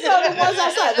 Yesterday. You know the ones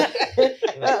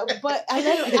outside. But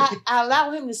I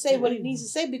allow him to say what he needs to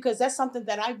say because that's something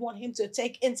that I want him to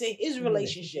take into his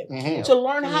relationship to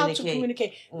learn how to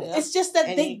communicate. It's just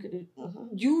that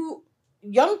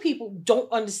young people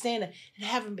don't understand it and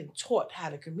haven't been taught how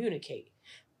to communicate.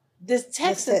 This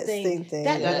texting thing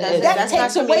that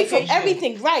takes away from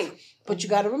everything, right? But you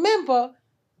got to remember,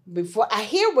 before I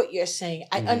hear what you're saying,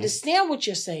 I understand what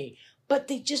you're saying, but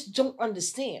they just don't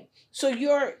understand. So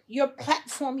your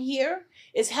platform here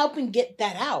is helping get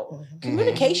that out.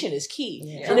 Communication is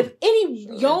key, and if any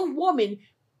young woman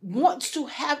wants to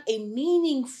have a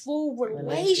meaningful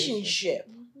relationship,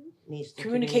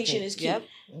 communication is key. Yep.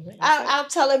 I'll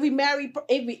tell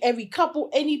every couple,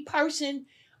 any person,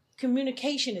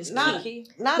 communication is key.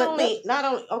 Not only.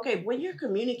 Okay, when you're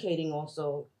communicating,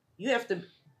 also you have to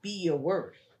be your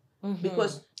word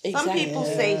because some people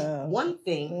say one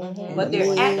thing, but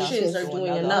their actions are doing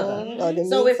another.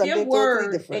 So if your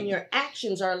word and your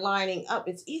actions are lining up,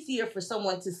 it's easier for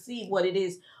someone to see what it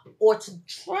is or to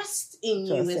trust in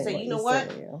you and say, you know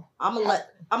what, I'm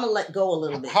gonna let go a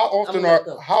little bit. How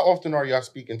often are y'all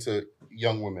speaking to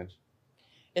young women?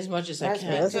 As much as I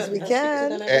can. As we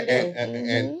can.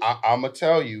 And I'm going to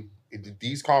tell you,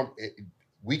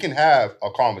 we can have a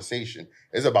conversation.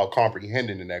 It's about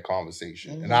comprehending in that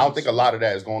conversation. And I don't think a lot of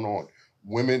that is going on.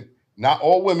 Women, not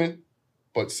all women,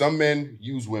 but some men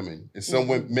use women. And some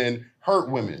men hurt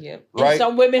women. Yep. Right? And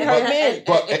some women hurt men.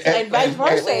 And vice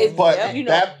versa. But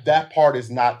that part is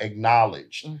not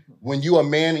acknowledged. When you're a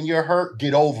man and you're hurt,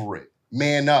 get over it.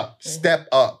 Man up, step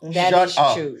up, shut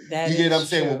up. True. You get what I'm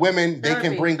saying? With women, they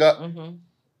can bring up.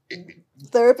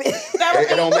 Therapy. It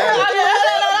don't matter.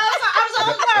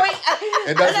 I'm sorry.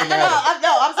 It doesn't matter.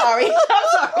 No, I'm sorry.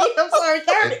 I'm sorry.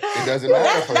 Therapy. It doesn't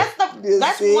matter.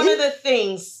 That's one of the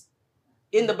things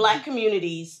in the Black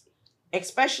communities,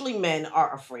 especially men,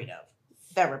 are afraid of.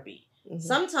 Therapy. Mm-hmm.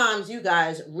 Sometimes you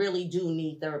guys really do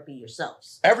need therapy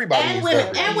yourselves. Everybody and needs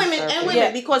women, therapy. and women, and women,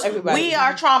 Yeah, because everybody. we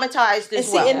are traumatized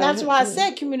as well. And that's why I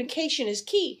said communication is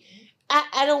key.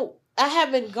 I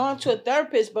haven't gone to a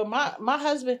therapist, but my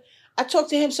husband, I talk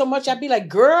to him so much, I'd be like,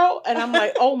 girl, and I'm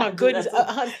like, oh my goodness,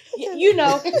 you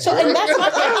know. So, and that's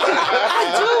what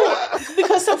I do,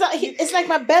 because sometimes it's like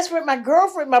my best friend, my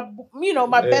girlfriend, my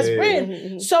best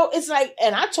friend. So it's like,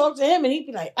 and I talk to him, and he'd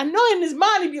be like, I know in his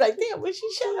mind, he'd be like, damn, when she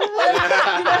shut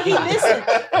up, he listens.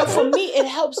 But for me, it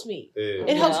helps me.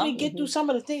 It helps me get through some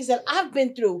of the things that I've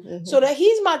been through, so that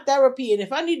he's my therapy. And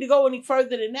if I need to go any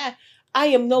further than that, I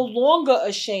am no longer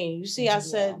ashamed. You see, I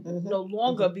said no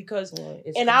longer, because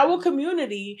in our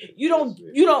community, you hold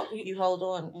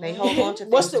on. They hold on to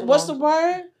what's the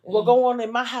word? We'll go on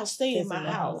in my house, stay in my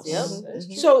house. Yep.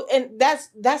 So, and that's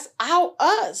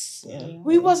us.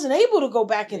 We wasn't able to go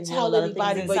back and tell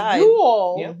anybody, but you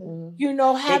all,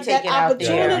 have that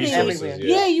opportunity.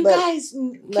 Yeah, you guys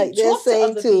like they're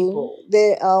saying too.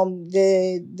 There's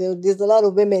a lot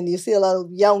of women. You see a lot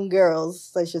of young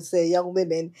girls, I should say, young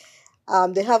women.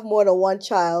 They have more than one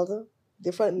child,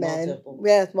 different men,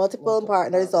 multiple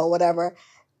partners or whatever.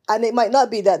 And it might not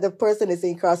be that the person is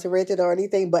incarcerated or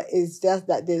anything, but it's just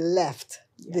that they left.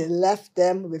 Yeah. They left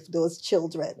them with those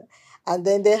children. And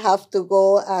then they have to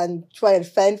go and try and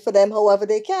fend for them however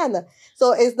they can.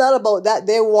 So it's not about that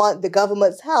they want the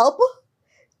government's help.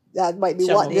 That might be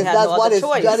what they're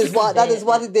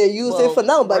using for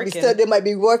now. But still, they might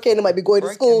be working, they might be going to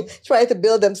school, trying to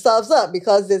build themselves up,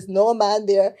 because there's no man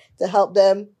there to help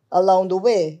them along the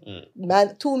way.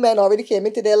 Two men already came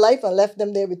into their life and left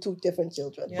them there with two different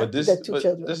children. Yeah. But this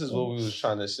is what we was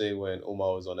trying to say when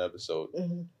Umar was on the episode.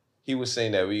 He was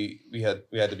saying that we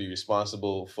had to be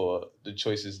responsible for the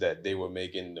choices that they were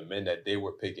making, the men that they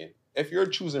were picking. If you're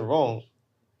choosing wrong,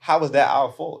 how is that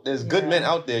our fault? There's good men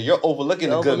out there. You're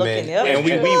overlooking the good men. And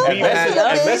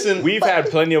we've had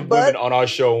plenty of women on our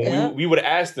show. And we would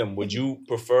ask them, would you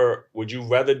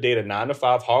rather date a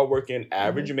 9-to-5 hardworking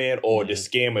average man or the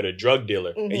scammer, the drug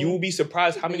dealer? And you will be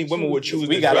surprised how many women would choose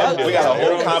the drug dealer. We got a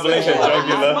whole combination of drug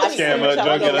dealer, scammer,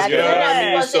 drug dealer. You know what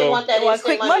I mean? So they want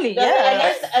quick money. And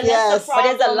that's the problem, but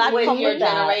there's a lot with your with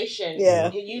that. generation.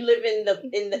 Yeah. You live in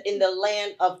the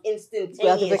land of instantaneous.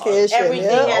 Gratification.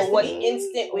 Everything has to be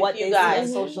instant with you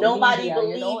guys. Nobody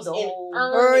believes in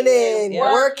earning,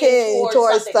 working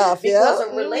towards stuff. Because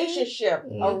a relationship,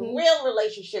 a real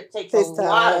relationship takes a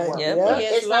lot of work.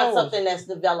 It's not something that's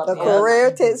developed. The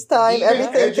career takes time. Even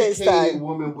Everything takes time.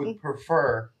 Women would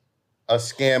prefer a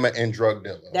scammer and drug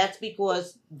dealer. That's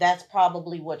because that's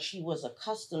probably what she was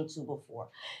accustomed to before.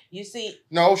 You see,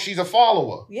 no, she's a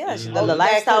follower. Yeah, the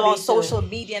lifestyle on social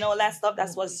media and all that stuff.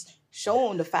 That's what's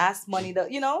shown, the fast money.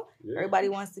 Everybody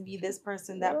wants to be this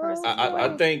person, that person.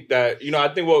 I think that I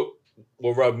think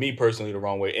what rubbed me personally the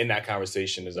wrong way in that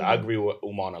conversation is I agree with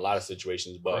Umar in a lot of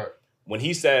situations, but when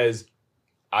he says,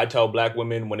 I tell Black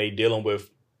women when they dealing with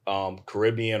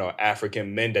Caribbean or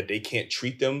African men that they can't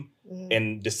treat them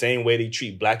in the same way they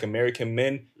treat Black American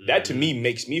men, that to me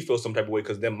makes me feel some type of way,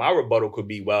 because then my rebuttal could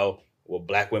be, well,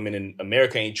 Black women in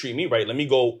America ain't treat me right. Let me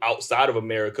go outside of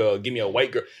America, give me a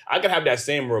white girl. I could have that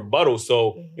same rebuttal.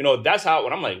 So, that's how,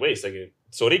 when I'm like, wait a second.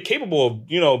 So they capable of,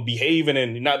 behaving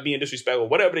and not being disrespectful,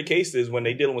 whatever the case is when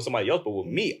they dealing with somebody else. But with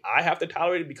me, I have to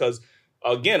tolerate it because,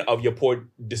 again, of your poor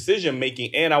decision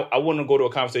making. And I want to go to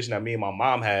a conversation that me and my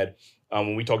mom had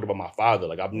when we talked about my father.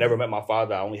 Like, I've never met my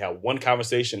father. I only had one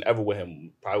conversation ever with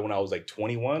him, probably when I was like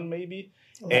 21, maybe.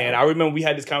 And I remember we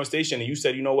had this conversation and you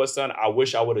said, you know what, son, I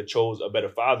wish I would have chose a better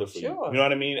father for you. You know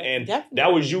what I mean? And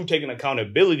that was you taking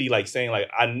accountability, like saying, like,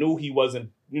 I knew he wasn't,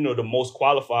 the most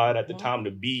qualified at the time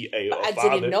to be a father. I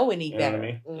didn't know any better.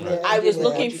 You know what I mean? I was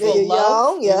looking for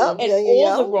love in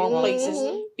all the wrong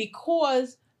places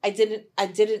because I didn't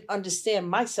understand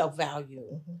my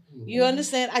self-value. You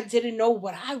understand? I didn't know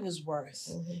what I was worth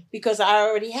because I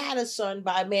already had a son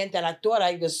by a man that I thought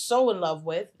I was so in love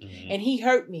with, and he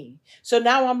hurt me. So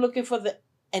now I'm looking for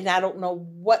and I don't know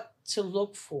what to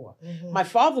look for. My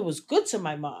father was good to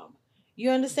my mom. You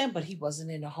understand? But he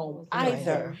wasn't in the home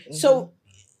either. So,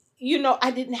 I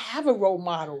didn't have a role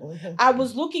model. I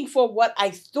was looking for what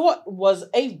I thought was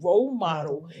a role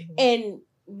model. And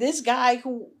this guy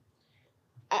who,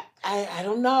 I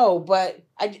don't know, but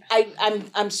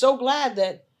I'm so glad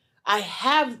that I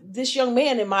have this young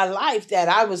man in my life that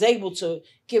I was able to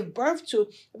give birth to,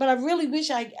 but I really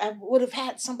wish I would have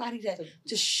had somebody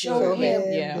to show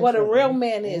him what a real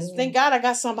man is. Thank God I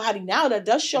got somebody now that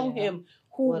does show him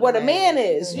what a man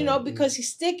is, you know, because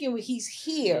he's sticking with, he's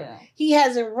here. Yeah. He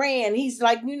hasn't ran. He's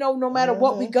like, you know, no matter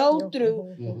what we go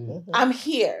through, I'm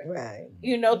here. Right.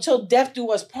 You know, till death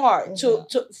do us part, to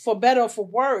for better or for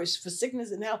worse, for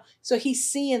sickness and health. So he's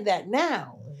seeing that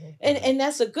now. And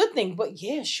that's a good thing. But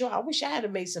yeah, sure, I wish I had to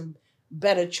make some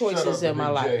better choices in my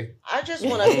life. I just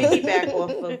want to piggyback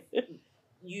off of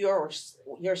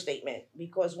your statement,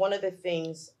 because one of the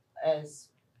things as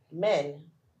men,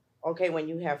 okay, when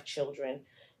you have children,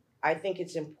 I think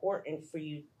it's important for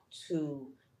you to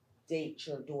date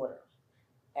your daughter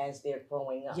as they're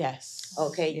growing up. Yes.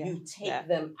 Okay, you take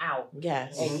them out.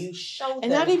 Yes. And you show them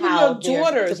and not even how your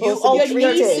daughters, your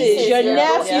nieces, your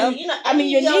nephews. You know, I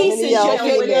mean, your nieces,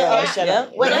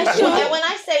 when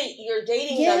I say you're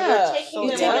dating them, you're taking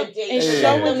them on a date and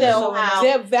showing them how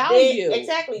their value.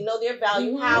 Exactly, know their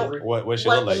value. How what should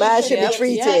look like. Man should be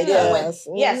treated. Yes,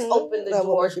 open the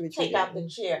door, take out the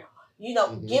chair. You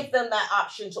know, give them that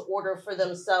option to order for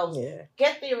themselves.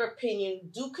 Get their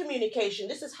opinion. Do communication.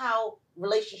 This is how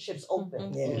relationships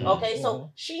open. Okay,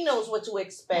 so she knows what to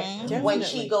expect when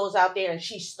she goes out there and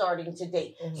she's starting to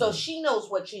date. So she knows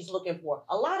what she's looking for.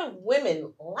 A lot of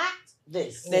women lack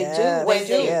this. They do. When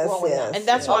they're growing up. And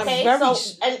that's why I'm very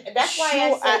and that's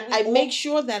why I make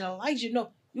sure that Elijah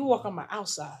you walk on my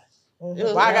outside.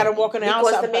 Why I gotta walk on the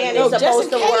outside? Because the man is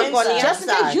supposed to work on the just in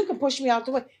outside. case you can push me out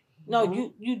the way.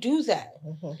 No, you do that.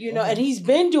 You know, and he's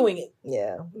been doing it.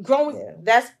 Growing.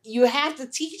 That's you have to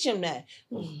teach him that.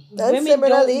 Women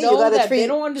similarly, don't know you gotta that. Treat, they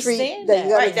don't understand that.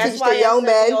 You gotta teach the young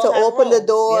man to open the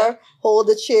door, hold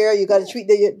the chair. You gotta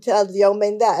tell the young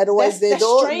men that. Otherwise, they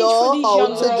don't know how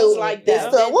to do like this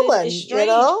to a woman. You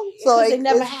know, so they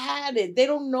never had it. They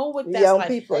don't know what that's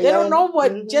like. They don't know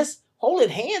what just holding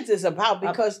hands is about,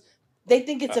 because they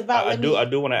think it's about. I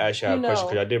do want to ask you a question,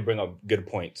 because I did bring up good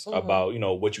points about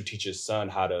what you teach your son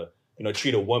how to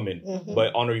treat a woman.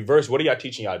 But on the reverse, what are y'all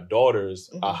teaching your daughters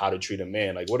how to treat a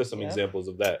man? Like, what are some examples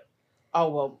of that? Oh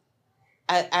well,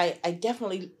 I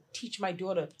definitely teach my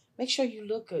daughter. Make sure you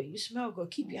look good, you smell good,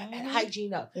 keep your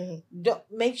hygiene up. Don't,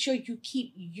 make sure you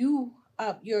keep you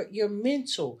up, your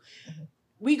mental.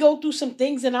 We go through some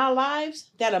things in our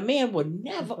lives that a man would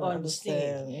never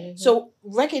understand. So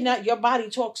recognize your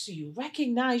body talks to you.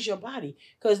 Recognize your body,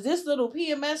 because this little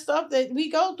PMS stuff that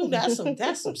we go through,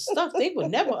 that's some stuff they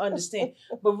would never understand.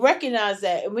 But recognize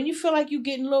that, and when you feel like you're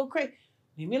getting a little crazy,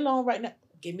 leave me alone right now.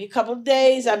 Give me a couple of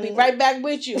days. I'll be right back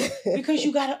with you, because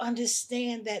you got to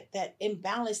understand that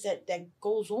imbalance that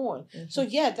goes on. So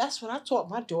yeah, that's what I taught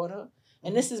my daughter,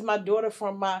 and this is my daughter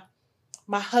from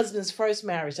my husband's first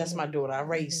marriage. That's my daughter. I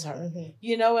raised her.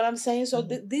 You know what I'm saying? So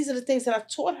these are the things that I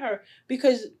taught her,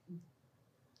 because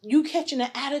you catching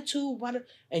an attitude,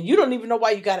 and you don't even know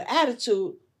why you got an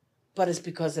attitude, but it's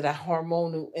because of that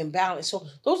hormonal imbalance. So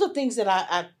those are things that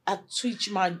I teach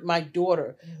my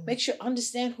daughter. Make sure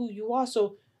understand who you are,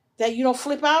 so that you don't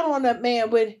flip out on that man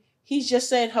when he's just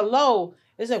saying hello.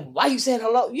 It's like, why you saying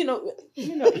hello? You know,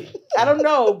 I don't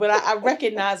know, but I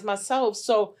recognize myself.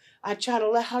 So I try to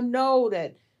let her know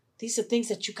that these are things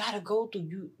that you got to go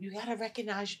through. You got to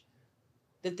recognize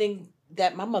the thing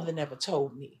that my mother never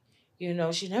told me. You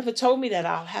know, she never told me that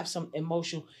I'll have some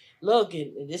emotional look,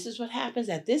 and this is what happens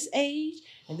at this age.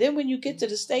 And then when you get to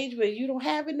the stage where you don't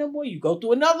have it no more, you go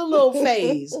through another little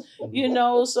phase,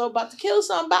 so about to kill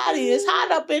somebody. It's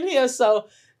hot up in here. So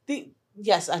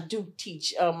yes, I do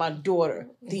teach my daughter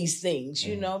these things,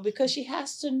 because she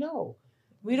has to know.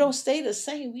 We don't stay the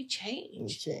same. We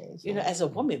change. As a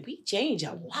woman, we change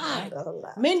a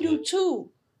lot. Men do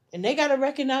too. And they got to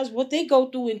recognize what they go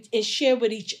through and share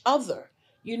with each other.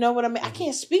 You know what I mean? I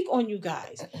can't speak on you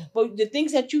guys. But the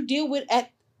things that you deal with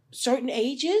at certain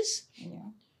ages,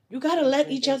 you got to let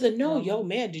each other know, yo,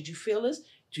 man, did you feel this?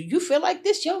 Do you feel like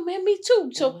this? Yo, man, me too.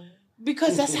 So,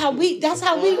 because that's how we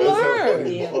learn.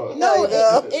 No,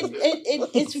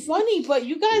 it's funny, but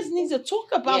you guys need to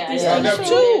talk about these things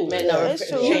too.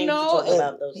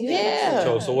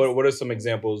 So what are some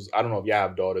examples? I don't know if you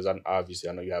have daughters. Obviously,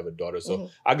 I know you have a daughter,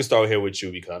 so I can start here with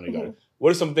you, because I know you got it.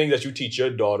 What are some things that you teach your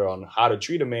daughter on how to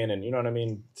treat a man, and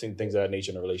things of that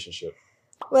nature in a relationship?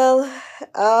 Well,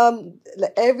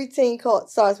 everything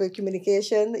starts with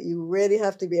communication. You really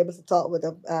have to be able to talk with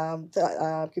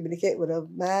communicate with a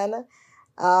man.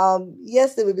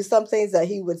 Yes, there would be some things that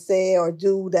he would say or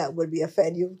do that would be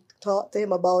offending you. Talk to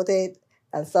him about it.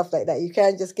 and stuff like that. You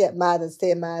can't just get mad and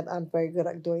stay mad. I'm very good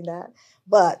at doing that.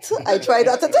 But I try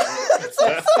not to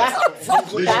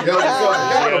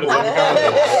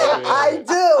I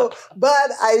do.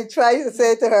 But I try to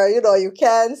say to her, you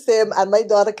can say, and my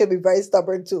daughter can be very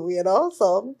stubborn too,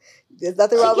 So there's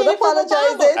nothing wrong with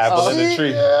apologizing. Apple in the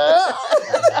tree.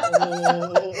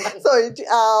 So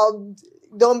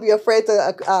don't be afraid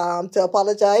to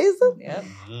apologize. Yep.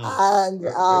 And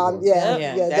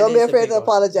don't be afraid to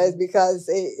apologize because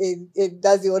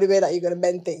that's the only way that you're going to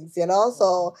mend things,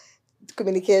 So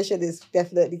communication is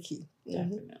definitely key.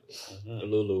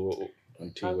 Lulu,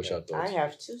 what's your thoughts? I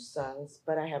have 2 sons,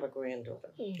 but I have a granddaughter.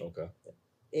 Okay.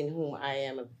 In whom I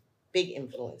am a big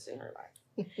influence in her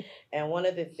life. And one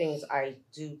of the things I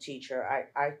do teach her,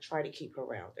 I try to keep her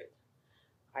rounded.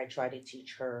 I try to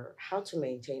teach her how to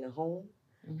maintain a home,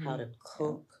 how to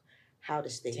cook, how to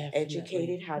stay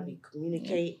educated, how to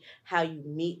communicate, how you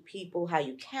meet people, how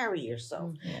you carry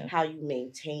yourself, how you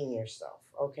maintain yourself,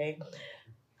 okay?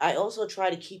 I also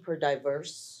try to keep her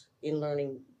diverse in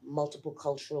learning multiple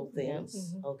cultural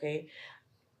things, okay?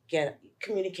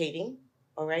 Communicating,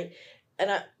 all right?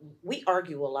 And we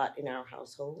argue a lot in our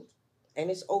household, and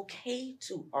it's okay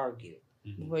to argue.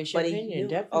 Voice your opinion,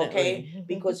 definitely. Okay,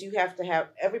 because you have to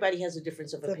everybody has a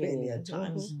difference of opinion at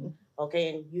times. Okay,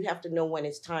 and you have to know when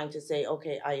it's time to say,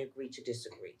 okay, I agree to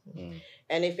disagree.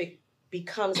 And if it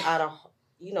becomes out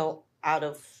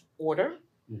of order,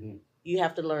 you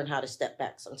have to learn how to step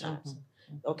back sometimes.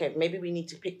 Okay, maybe we need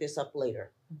to pick this up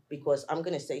later because I'm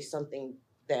going to say something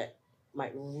that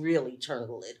might really turn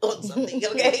the lid on something,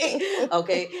 okay?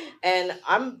 Okay, and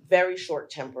I'm very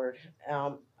short-tempered.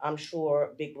 I'm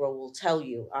sure Big Bro will tell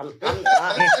you. I'm the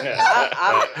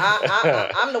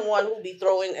one who'll be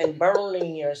throwing and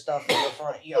burning your stuff in your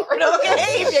front yard,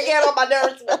 okay? If you get on my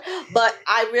nerves. But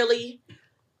I really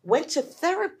went to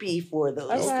therapy for those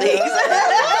things.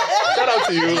 Shout out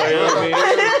to you.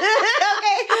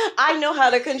 I know how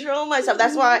to control myself.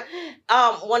 That's why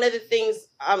one of the things,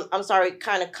 I'm sorry,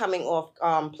 kind of coming off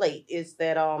plate, is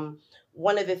that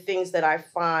one of the things that I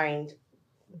find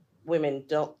women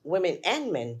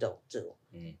and men don't do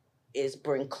is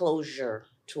bring closure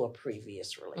to a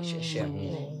previous relationship.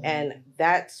 And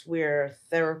that's where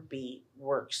therapy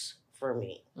works for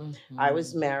me. I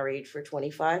was married for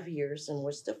 25 years and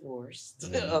was divorced,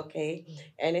 okay?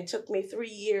 And it took me 3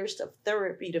 years of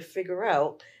therapy to figure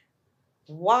out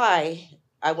why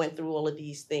I went through all of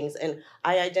these things. And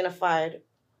I identified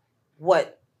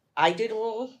what I did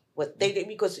wrong, what they did,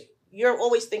 because you're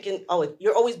always thinking,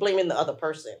 you're always blaming the other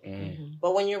person.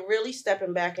 But when you're really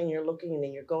stepping back and you're looking and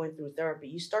then you're going through therapy,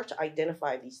 you start to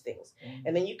identify these things.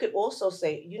 And then you could also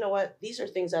say, you know what, these are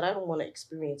things that I don't want to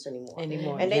experience anymore. And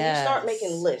then you start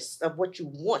making lists of what you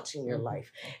want in your life.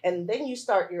 And then you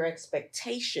start your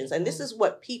expectations. And this is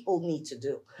what people need to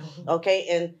do. Okay.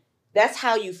 And that's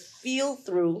how you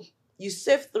you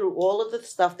sift through all of the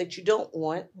stuff that you don't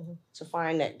want to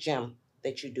find that gem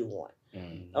that you do want.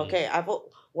 Okay.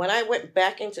 When I went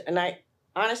back and I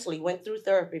honestly went through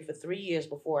therapy for 3 years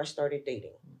before I started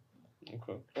dating.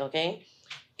 Okay.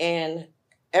 And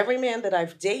every man that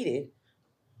I've dated,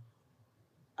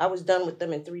 I was done with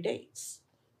them in 3 dates.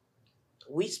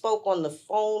 We spoke on the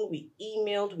phone, we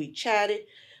emailed, we chatted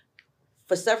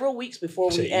for several weeks before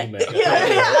we ended. So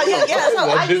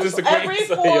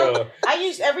I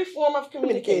used every form of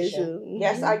communication.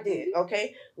 Yes, I did.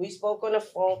 Okay. We spoke on the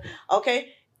phone.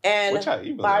 Okay. And what y'all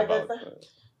emailing about?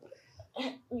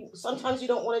 Sometimes you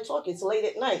don't want to talk. It's late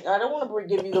at night. I don't want to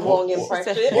give you the wrong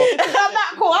impression. I'm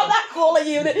not calling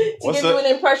you to give you an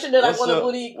impression that I want to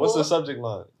believe. What's the subject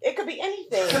line? It could be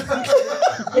anything.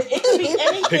 It could be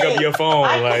anything. Pick up your phone.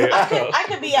 I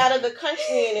could be out of the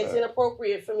country and it's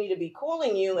inappropriate for me to be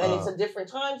calling you and it's a different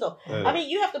time zone. I mean,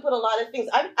 you have to put a lot of things.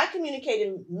 I communicate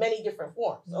in many different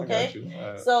forms. Okay.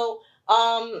 So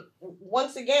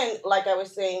once again, like I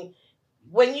was saying,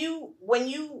 when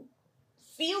you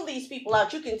feel these people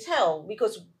out, you can tell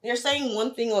because they're saying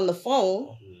one thing on the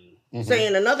phone,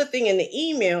 saying another thing in the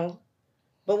email,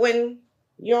 but when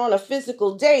you're on a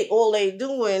physical date, all they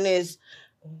doing is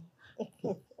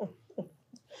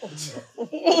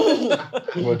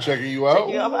What, checking you out?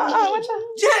 Rubbing.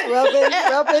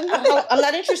 I'm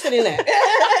not interested in that.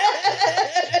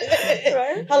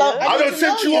 Hello. I done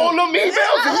sent you all them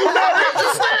emails and you not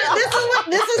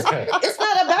interested. It's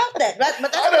not about that. But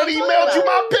that's I done emailed you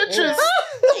my pictures.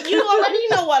 You already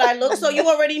know what I look, so you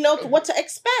already know what to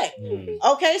expect.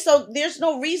 Okay, so there's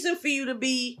no reason for you to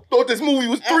be. Thought this movie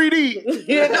was 3D.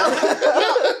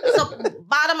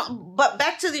 But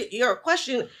back to your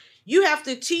question. You have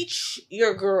to teach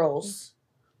your girls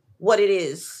what it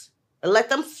is Let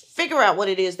them figure out what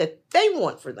it is that they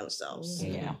want for themselves.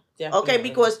 Yeah. Okay,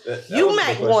 because you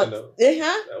might want. That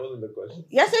wasn't the question.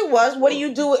 Yes, it was. What do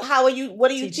you do? How are you? What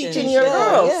are you teaching your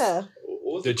girls? Yeah.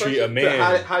 To treat a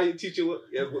man. How do you teach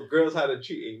what girls how to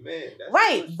treat a man?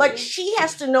 Right, but she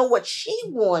has to know what she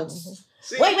wants.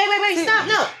 See? Wait, stop.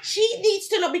 No, she needs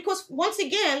to know because once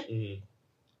again,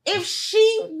 if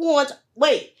she wants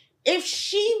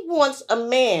a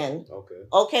man,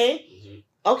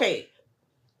 okay.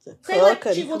 Say like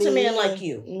she wants a man like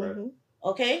you,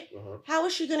 okay? How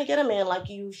is she gonna get a man like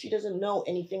you if she doesn't know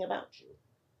anything about you?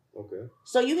 Okay.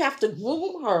 So you have to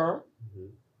groom her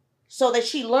so that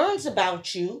she learns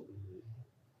about you,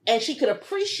 and she could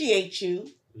appreciate you.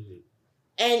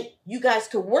 And you guys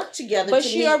could work together. But to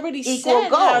she meet already equal said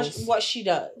goals. what she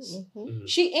does.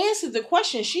 She answered the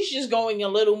question. She's just going a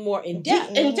little more in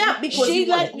depth. Because she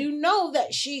let you know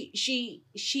that she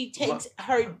takes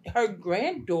her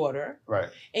granddaughter, right,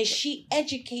 and she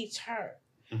educates her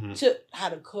to how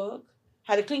to cook,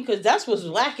 how to clean, because that's what's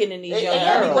lacking in these young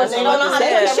girls. Because they don't know how to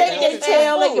can shake their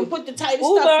tail, they can put the tightest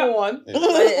stuff on. But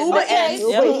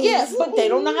they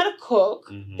don't know how to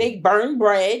cook. They burn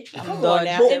bread. Come on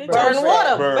now. Burn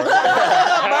water. Burn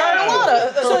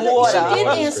water. So she did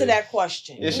answer that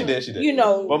question. Yeah, she did. You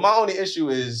know. But my only issue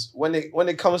is when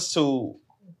it comes to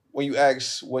when you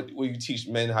ask what you teach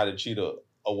men how to treat a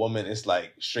woman, it's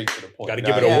like straight to the point. Gotta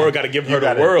give it a word. Gotta give her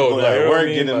the world.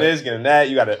 Get in this, get in that.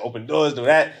 You gotta open doors, do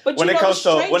that. But when it comes to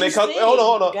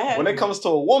hold on. When When it comes to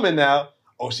a woman now,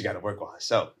 she gotta work on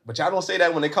herself. But y'all don't say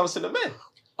that when it comes to the men.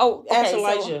 Oh, ask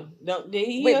Elijah.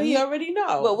 He already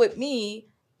know. But with me,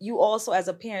 you also as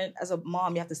a parent, as a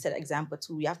mom, you have to set an example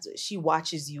too. She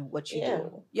watches you what you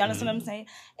do. You understand what I'm saying?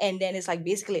 And then it's like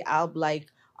basically I'll be like,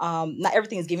 not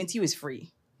everything is given to you is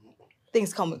free.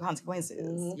 Things come with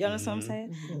consequences. You understand what I'm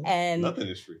saying? And nothing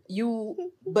is free.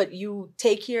 But you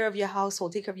take care of your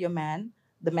household, take care of your man.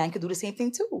 The man could do the same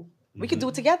thing too. We could do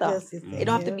it together. Yes, it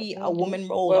don't have to be a woman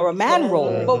role or a man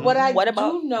role. But what I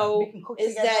do know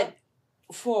is that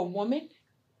for a woman,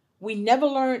 we never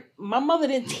learned. My mother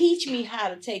didn't teach me how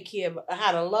to take care of,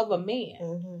 how to love a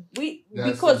man.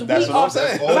 That's what I'm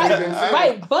saying.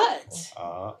 Right. But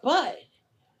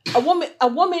a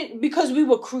woman, because we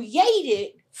were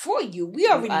created for you. We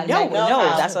already know.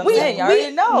 That's what I'm saying. You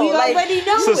already know. We already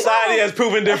know. Society has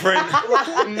proven different.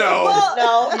 No.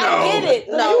 I get it.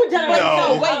 No.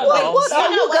 Wait, what are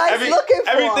you guys looking for?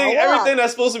 Everything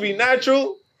that's supposed to be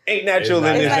natural ain't natural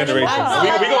in this generation.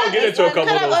 We're gonna get into a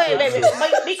couple of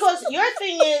those. Because your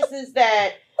thing is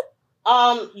that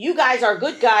you guys are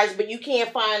good guys, but you can't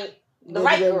find the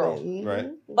right girl. Right.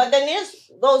 But then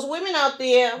there's those women out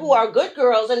there who are good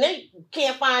girls and they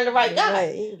can't find the right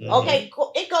guy. Okay,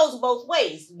 it goes both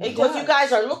ways because you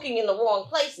guys are looking in the wrong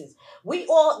places.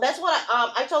 That's what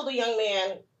I told the young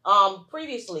man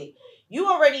previously. You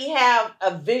already have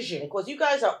a vision because you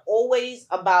guys are always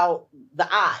about the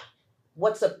eye.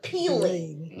 What's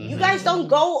appealing. You guys don't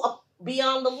go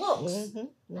beyond the looks.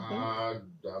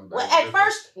 Well, at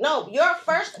first, your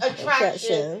first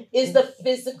attraction is the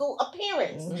physical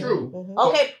appearance. True.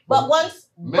 Okay, but once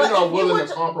men are willing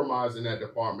to compromise in that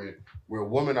department, where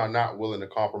women are not willing to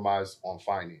compromise on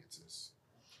finances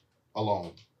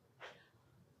alone.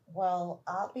 Well,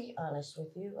 I'll be honest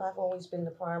with you. I've always been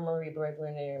the primary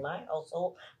breadwinner in my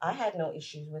household. I had no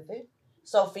issues with it.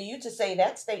 So for you to say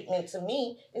that statement to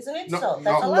me is an insult.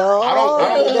 That's a lie. I don't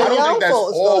think that's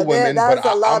all women, but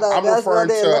I'm referring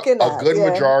to a good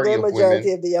majority of women.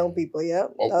 Majority of the young people,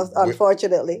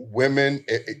 unfortunately. Women,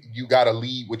 you got to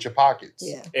lead with your pockets.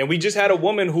 Yeah. And we just had a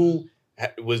woman who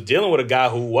was dealing with a guy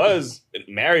who was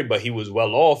married, but he was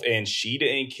well off, and she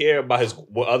didn't care about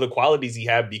what other qualities he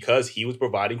had because he was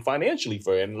providing financially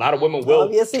for her. And a lot of women will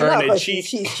turn and cheat.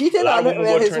 She cheated on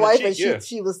his wife, and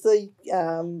she was still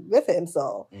with him.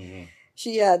 So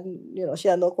she had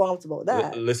no qualms about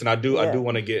that. Listen, I do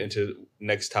want to get into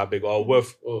next topic. How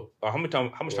much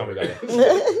time we got left?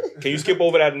 Can you skip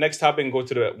over that next topic and go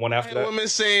to the one after that? Women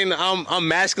saying I'm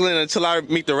masculine until I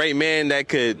meet the right man that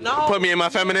could put me in my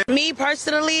feminine. Me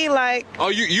personally, like. Oh,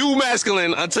 you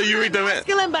masculine until you meet the man.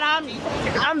 Masculine, but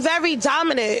I'm very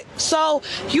dominant. So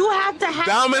you have to have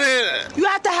dominant. You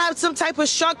have to have some type of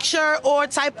structure or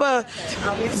type of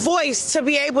voice to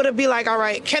be able to be like, all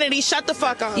right, Kennedy, shut the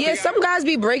fuck up. Yeah, some guys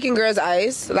be breaking girls'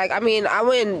 ice. Like, I mean, I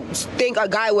wouldn't think a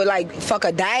guy would like fuck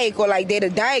a dyke or like date a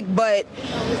dyke, but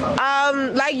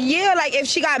like if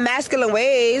she got masculine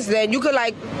ways, then you could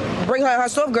like bring her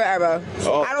soft girl era.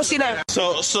 I don't see that.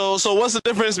 So what's the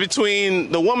difference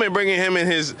between the woman bringing him in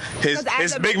his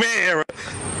big man era?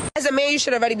 As a man, you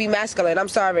should already be masculine. I'm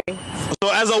sorry.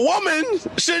 So as a woman,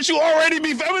 shouldn't you already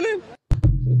be feminine?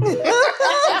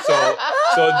 So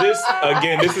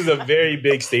So this is a very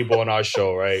big staple on our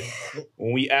show, right?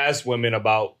 When we ask women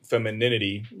about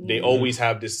femininity, they always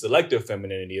have this selective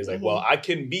femininity. It's like, well, I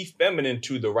can be feminine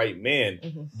to the right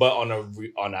man, but on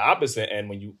the opposite end,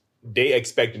 when they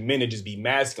expect men to just be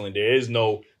masculine. There is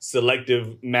no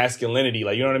selective masculinity,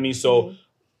 like, you know what I mean? So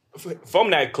from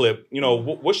that clip, you know,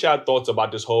 what's your thoughts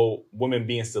about this whole women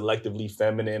being selectively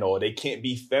feminine, or they can't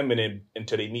be feminine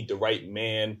until they meet the right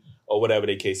man, or whatever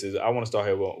the case is? I want to start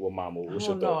here with Mama. What's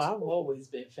your thoughts? I've always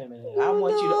been feminine. I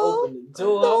want you to open the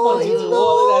door. I want you to do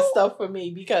all of that stuff for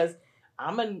me because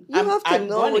I'm going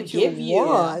to give you.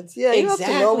 Yeah, you have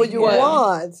to know what you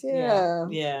want. Yeah.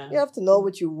 You have to know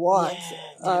what you want.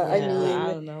 I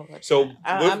don't know. So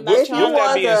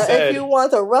if you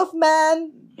want a rough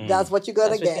man, that's what you're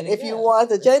gonna get. If you want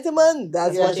a gentleman,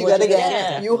 that's what you're gonna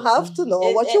get. You have to know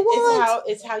what you want.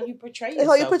 It's how you portray yourself. It's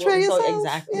how you portray yourself. So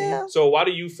exactly. Yeah. So why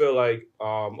do you feel like,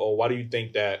 or why do you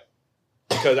think that?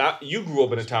 Because you grew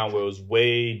up in a time where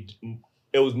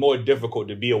it was more difficult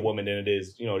to be a woman than it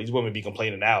is. You know, these women be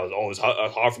complaining now. It's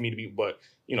hard for me to be, but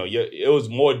you know, it was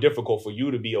more difficult for you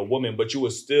to be a woman, but you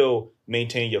would still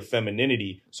maintain your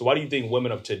femininity. So why do you think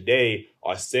women of today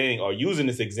are using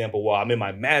this example? Well, I'm in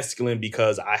my masculine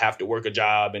because I have to work a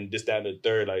job and this, that, and the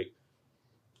third.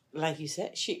 Like you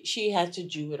said, she had to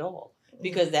do it all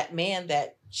because that man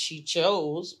that she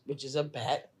chose, which is a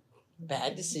bad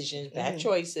decisions, bad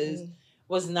choices,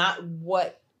 was not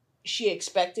what she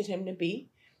expected him to be.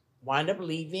 Wound up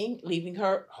leaving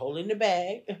her holding the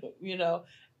bag, you know.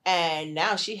 And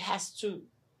now she has to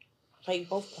play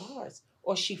both parts,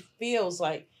 or she feels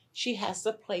like she has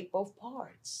to play both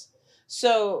parts.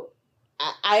 So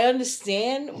I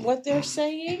understand what they're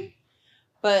saying,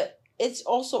 but it's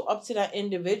also up to that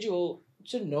individual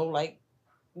to know, like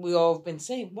we all have been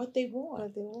saying, what they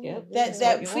want. Yeah,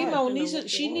 that female needs to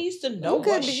know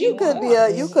what she wants.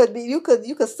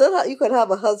 You could have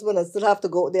a husband and still have to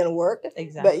go there and work.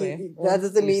 Exactly. But that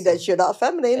doesn't mean that you're not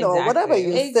feminine or whatever.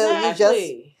 You just,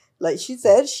 like she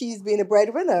said, she's being a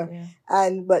breadwinner,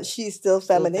 but she's still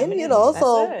feminine. You know,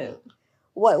 so.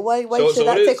 Why should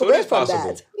I take away from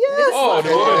that? Yes. Oh, the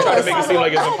woman trying to make it seem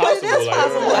like it's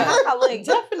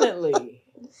impossible. Definitely.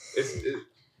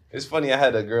 It's funny. I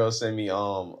had a girl send me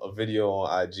a video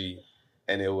on IG,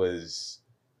 and it was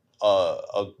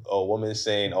a woman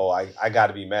saying, "Oh, I got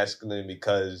to be masculine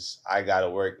because I got to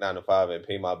work 9 to 5 and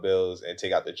pay my bills and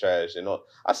take out the trash." And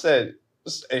I said,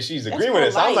 and she's agreeing with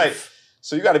it. So I'm like,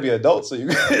 so you got to be adult. So you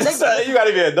got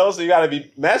to be adult. So you got to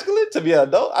be masculine to be an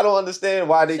adult. I don't understand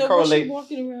why they correlate. So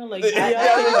walking around like I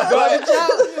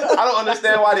don't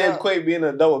understand why they equate being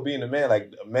an adult with being a man.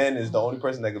 Like a man is the only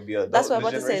person that could be an adult. That's what I'm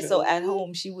about to say. So at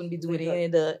home, she wouldn't be doing any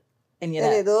of that.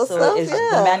 Those stuff, is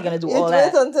the man gonna do all that?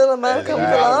 You do it until a man comes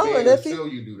along, and if until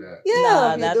you do that.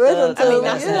 Yeah, you do it until.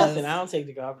 That's nothing. I don't take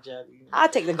the garbage out. I'll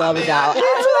take the garbage out. You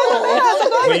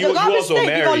also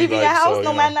married. You gonna leave it in your house? So,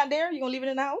 no man not there. You gonna leave it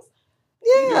in the house?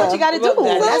 Yeah, what you got to do.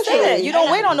 That's it. You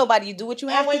don't wait on nobody. You do what you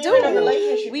have to do. In a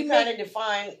relationship, we kind of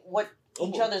define what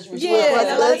each other's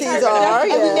responsibilities are.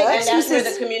 And that's where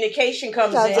the communication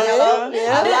comes in.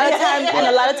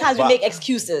 A lot of times we make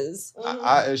excuses.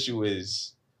 Our issue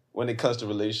is when it comes to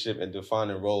relationship and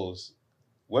defining roles,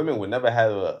 women would never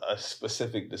have a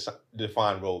specific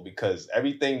defined role because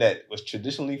everything that was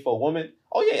traditionally for a woman,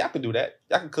 oh yeah, I can do that.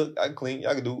 I can cook, I can clean,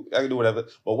 I can do whatever.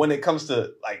 But when it comes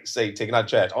to like say taking out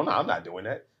trash, oh no, I'm not doing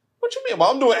that. What you mean?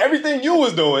 Well, I'm doing everything you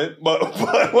was doing, but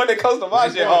when it comes to my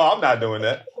shit, oh, I'm not doing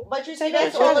that. But you see,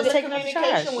 that's all the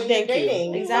communication when you're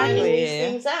dating. Exactly. Finding these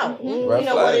things out. You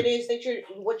know what it is that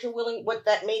what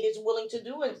that mate is willing to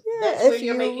do, and that's where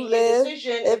you're making your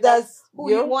decision. If that's who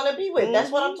you want to be with, that's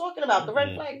what I'm talking about. The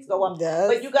red flags go up,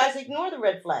 but you guys ignore the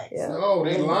red flags. No,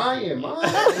 they lying, man.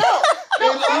 You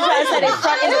guys said they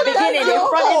front in the beginning. They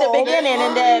front in the beginning,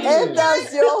 and then it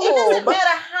doesn't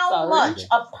matter how much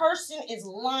a person is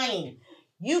lying.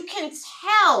 You can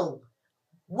tell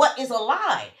what is a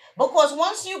lie. Because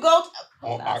once you go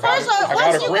once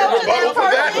you go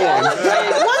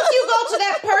to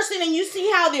that person and you see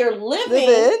how they're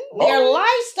living, their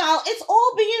lifestyle, it's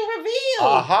all being revealed.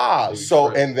 Aha. So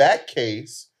in that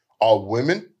case, are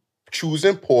women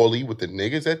choosing poorly with the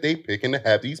niggas that they picking to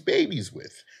have these babies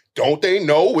with? Don't they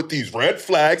know with these red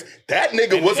flags that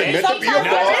nigga wasn't meant to be a father?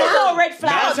 There's no red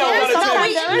flags.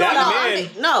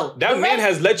 That man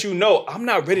has let you know I'm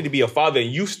not ready to be a father,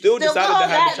 and you still decided to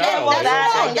have a child.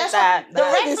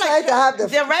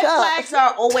 The red flags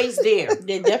are always there.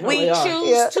 We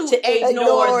choose to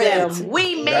ignore them.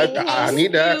 We make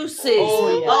excuses.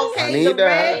 Okay, the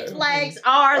red flags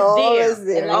are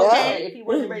there. Okay, if he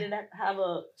wasn't ready to have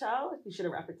a child, he should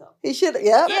have wrapped it up. He should,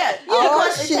 yeah.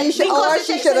 Because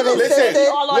she should should have insisted.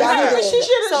 She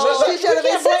should have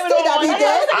insisted that he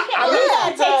did.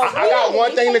 I got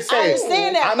one thing to say. I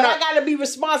understand that, but I got to be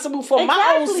responsible for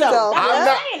my own self.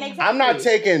 I'm not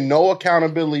taking no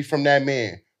accountability from that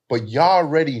man, but y'all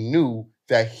already knew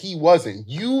that he wasn't.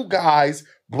 You guys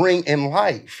bring in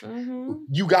life.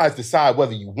 You guys decide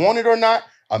whether you want it or not.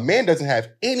 A man doesn't have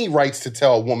any rights to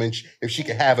tell a woman if she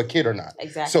can have a kid or not.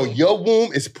 Exactly. So your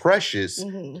womb is precious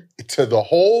to the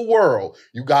whole world.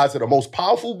 You guys are the most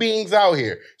powerful beings out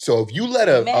here. So if you let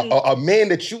a man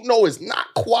that you know is not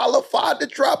qualified to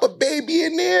drop a baby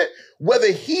in there, whether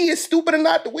he is stupid or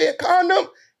not to wear a condom,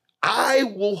 I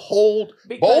will hold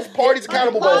both parties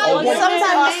accountable. Why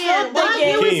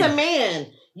you as a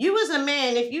man? You as a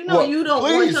man, if you know you don't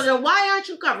want children, why aren't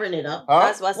you covering it up?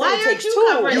 That's why aren't you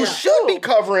covering it up? You should be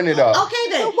covering it up. Okay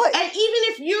then. And even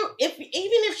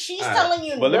if she's telling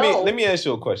you but no. let me ask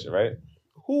you a question, right?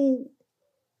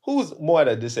 Who's more at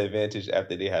a disadvantage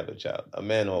after they have a child, a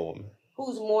man or a woman?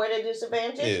 Who's more at a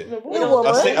disadvantage?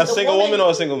 Yeah. A single woman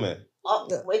or a single man?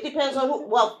 It depends on who.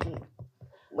 Well.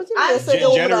 What you mean?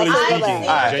 Generally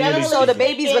speaking, so the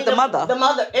baby's with the mother. The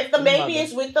mother. If the baby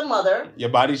is with the mother, your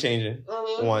body changing.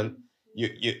 One,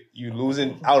 you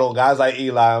losing out on guys like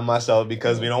Eli and myself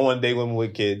because we don't want to date women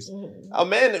with kids. A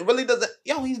man really doesn't.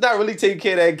 He's not really taking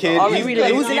care of that kid. He's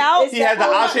really losing out. He has the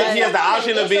option. He has the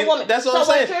option of being. That's what I'm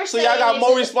saying. So y'all got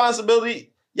more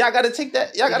responsibility. Y'all got to take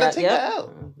that. Y'all got to take that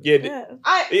out. Yeah,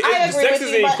 I agree with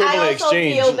you, but I also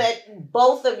feel that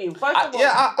both of you. First of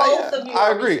all, both of you. I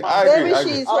agree. Maybe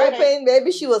she's hoping.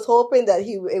 Maybe she was hoping that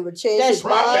it would change his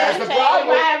mind. That's the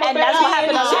problem. And that's what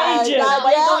happened to change.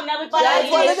 But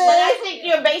I think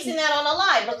you're basing that on a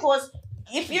lie because.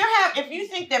 If you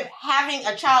think that having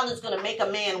a child is going to make a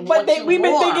man want you we've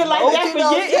been thinking like that for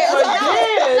years.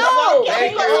 No,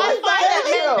 because I find that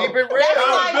men, keep it real. that's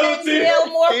why men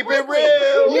feel more Keep it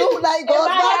real. You like goes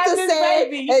back to say,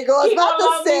 it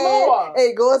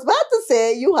goes back to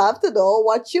say, you have to know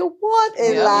what you want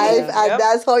in life, and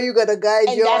that's how you're gonna guide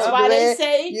your. And that's why they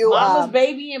say you mama's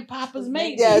baby and papa's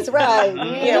maybe. That's right.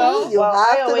 You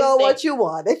have to know what you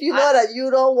want. If you know that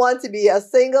you don't want to be a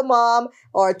single mom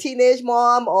or a teenage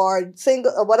mom or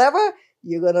single or whatever,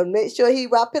 you're gonna make sure he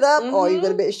wrap it up, or you're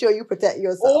gonna make sure you protect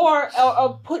yourself,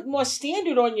 or put more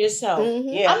standard on yourself.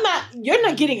 You're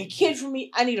not getting a kid from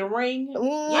me. I need a ring.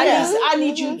 I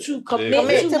need you to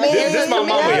commit to me. This is my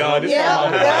mama, y'all. This is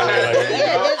my mama.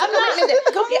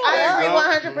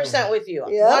 I agree 100% with you.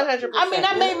 100%. I mean,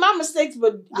 I made my mistakes,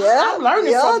 but I'm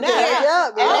learning from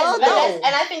that.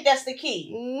 And I think that's the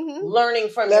key. Learning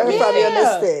from your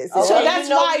mistakes. So that's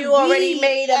why you already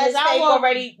made a mistake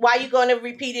already. Why you going to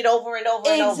repeat it over and over?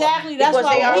 Exactly. That's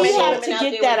why we have to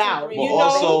get that out. But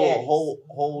also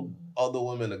hold other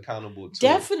women accountable too.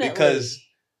 Definitely. Because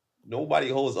nobody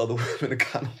holds other women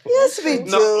accountable. Yes, we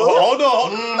do. Hold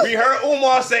on. We heard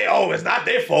Umar say, it's not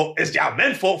their fault. It's y'all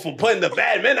men's fault for putting the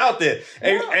bad men out there.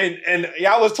 And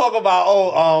y'all was talking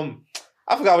about,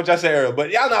 I forgot what y'all said earlier, but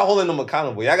y'all not holding them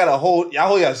accountable. Y'all hold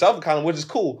yourself accountable, which is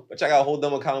cool, but y'all gotta hold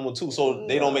them accountable too, so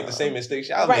they don't make the same mistakes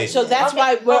y'all made. Right, so that's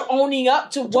why we're owning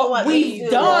up to what we've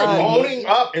done. Owning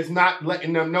up is not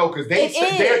letting them know, because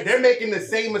they're making the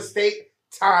same mistake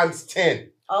times 10.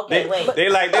 Okay, wait. They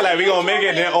like we gonna make it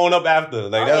and then own up after.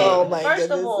 Like that's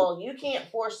First of all, you can't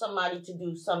force somebody to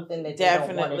do something that they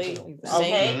don't want to do.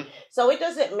 Okay, so it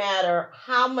doesn't matter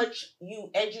how much you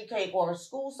educate or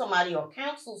school somebody or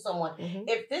counsel someone.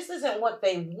 If this isn't what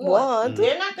they want,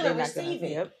 they're not going to receive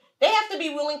it. They have to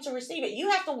be willing to receive it. You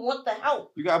have to want the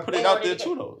help. You gotta put it out there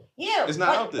too, though. Yeah, it's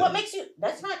not out there. What makes you?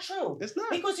 That's not true. It's not,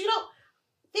 because you don't.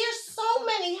 There's so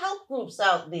many help groups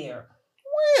out there.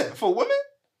 Where for women?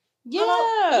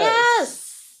 Yes.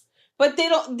 But they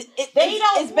don't. They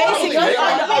don't. It's basically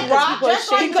under a rock because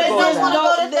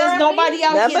there's nobody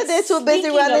out here. Remember, they're too busy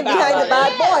running behind the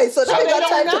bad boys, so they don't got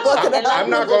time to go to the. I'm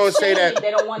not going to say that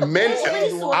men.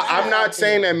 I'm not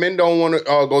saying that men don't want to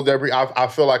go there. I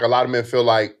feel like a lot of men feel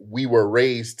like we were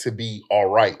raised to be all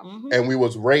right, and we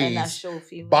was raised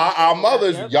by our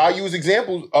mothers. Y'all use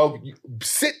examples of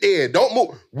sit there, don't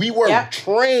move. We were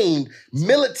trained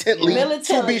militantly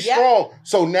to be strong.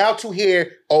 So now to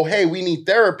hear, oh hey, we need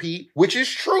therapy. Which is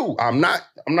true. I'm not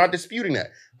disputing that.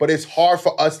 But it's hard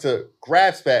for us to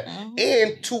grasp that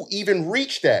and to even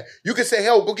reach that. You can say,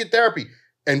 hell, go get therapy.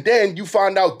 And then you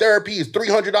find out therapy is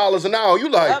 $300 an hour. You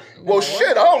like, well,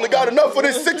 shit, I only got enough for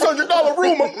this $600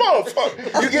 room a month.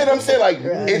 You get what I'm saying? Like,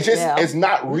 it's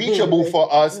not reachable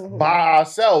for us by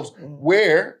ourselves,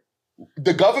 where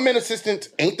the government assistance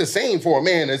ain't the same for a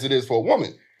man as it is for a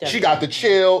woman. Definitely. She got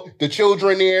the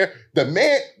children there. The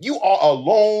man, you are a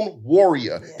lone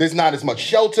warrior. There's not as much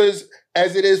shelters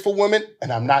as it is for women,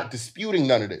 and I'm not disputing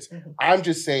none of this. I'm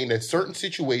just saying that certain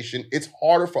situation, it's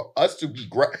harder for us to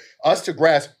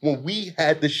grasp when we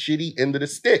had the shitty end of the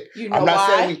stick. You know I'm not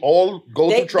saying we all go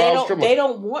through trials. They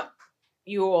don't want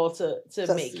you all to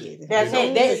make it. That's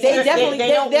it. They definitely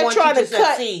they're trying to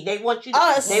cut succeed. They want you.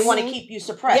 us. They want to keep you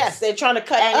suppressed. Yes, they're trying to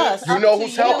cut us. You know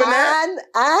who's helping that?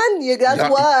 And that's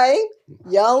why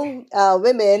young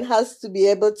women have to be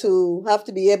able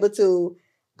to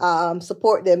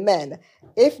support their men.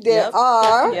 If they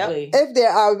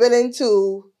are willing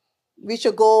to reach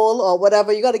a goal or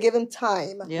whatever, you got to give them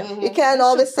time. You can't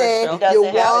always say you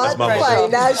want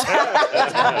financial.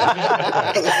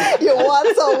 You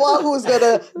want someone who's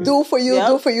gonna do for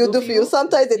you.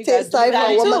 Sometimes it takes time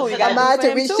for a man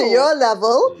to reach to your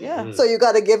level. So you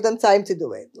got to give them time to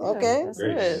do it. Okay,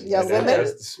 young women.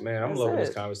 Man, I'm loving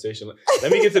this conversation.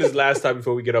 Let me get to this last time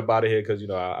before we get up out of here because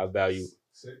I value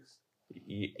 6.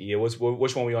 Yeah,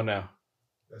 which one we on now?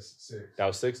 That's 6. That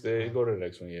was 6. There, go to the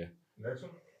next one. Yeah. Next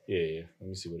one. Yeah. Let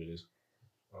me see what it is.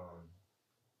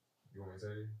 You want me to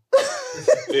tell you?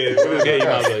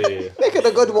 Yeah. Make it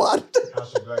a good one. How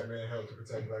should black men help to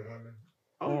protect black women?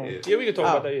 Oh, yeah, we can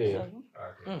talk about that.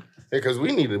 Yeah. Because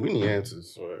we need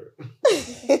answers.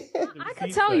 I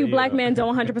could tell you black men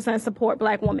don't 100% support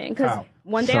black women because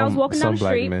one day I was walking down the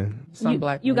street.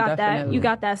 You got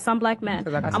that. Some black men.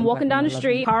 I'm walking down the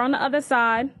street, car on the other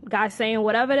side, guy saying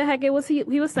whatever the heck it was he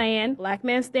was saying. Black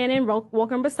man standing,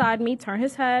 walking beside me, turn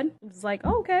his head. It's like,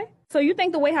 oh, okay. So you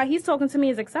think the way how he's talking to me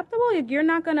is acceptable? You're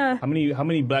not gonna. How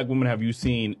many black women have you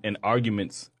seen in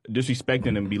arguments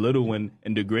disrespecting and belittling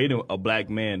and degrading a black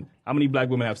man? How many black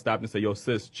women have stopped and said, "Yo,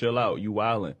 sis, chill out, you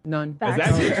wildin'"? None.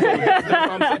 Exactly. That's what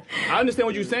I'm saying. I understand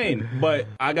what you're saying, but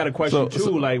I got a question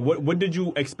too. Like, what did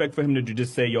you expect for him to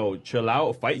just say, "Yo, chill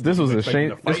out, fight"? This was a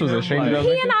shame. This was a shame.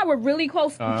 He and I were really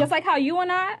close, just like how you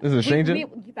and I. This is a stranger.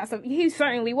 He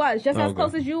certainly was just as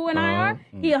close as you and I are.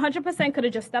 He 100% could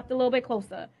have just stepped a little bit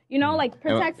closer. Like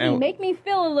protect me, make me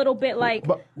feel a little bit like,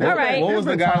 all right. What was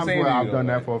the guy saying? I've done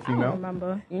that for a I female. don't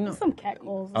remember. Some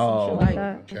catcalls or some shit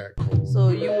like that. So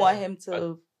you want him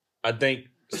to? I think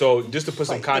so. Just to put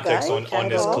some context on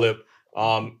this clip,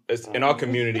 in our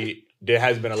community, there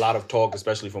has been a lot of talk,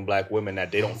 especially from black women,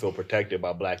 that they don't feel protected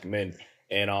by black men,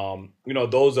 and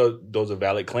those are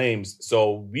valid claims.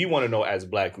 So we want to know, as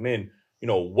black men,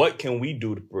 what can we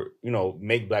do to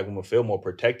make black women feel more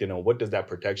protected, and what does that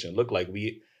protection look like?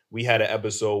 We had an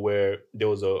episode where there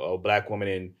was a black woman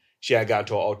and she had got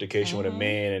into an altercation with a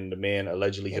man, and the man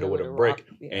allegedly hit her with a brick,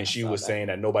 and she was saying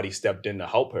that nobody stepped in to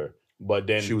help her. But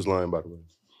then she was lying, by the way.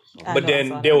 But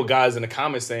then there were guys in the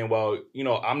comments saying, "Well,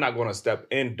 I'm not going to step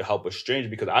in to help a stranger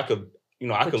because I could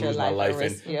lose my life."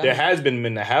 And there has been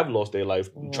men that have lost their life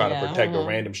trying to protect a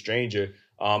random stranger.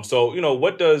 So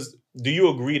what do you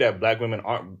agree that black women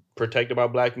aren't protected by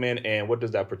black men, and what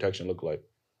does that protection look like?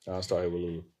 I'll start here with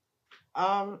Lulu.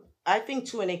 I think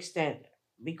to an extent,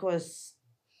 because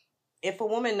if a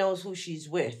woman knows who she's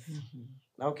with,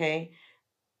 okay,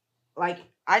 like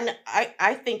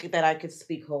I think that I could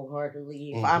speak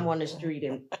wholeheartedly if I'm on the street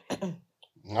and I'm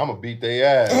gonna beat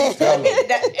their ass.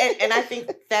 and I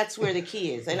think that's where the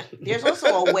key is. And there's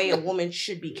also a way a woman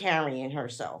should be carrying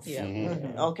herself.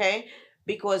 Okay,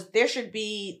 because there should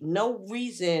be no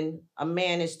reason a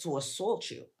man is to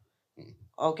assault you.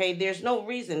 Okay, there's no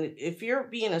reason. If you're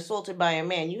being assaulted by a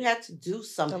man, you have to do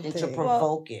something to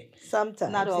provoke it.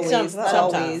 Sometimes. Not always.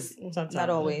 Not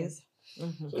always.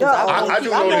 No, I do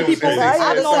know people. I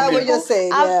understand what you're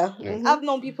saying. I've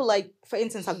known people, like, for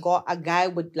instance, a guy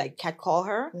would like catcall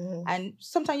her, and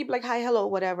sometimes you'd be like, "Hi, hello,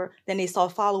 whatever." Then they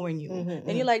start following you.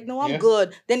 Then you're like, "No, I'm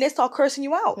good." Then they start cursing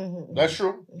you out. That's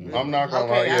true. I'm not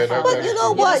gonna lie. But you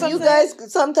know what? You guys,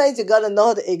 sometimes you gotta know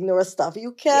how to ignore stuff.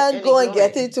 You can't go and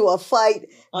get into a fight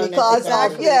because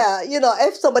of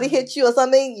if somebody hits you or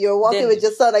something, you're walking with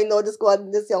your son. I know this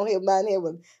young man here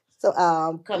will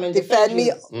defend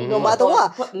me no matter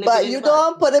what. But you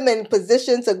don't put him in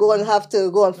position to go and have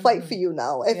to go and fight for you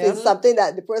now. If it's something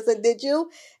that the person did you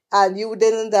and you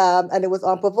didn't, and it was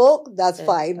unprovoked, that's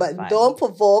fine. But don't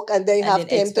provoke and then you have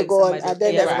him to go and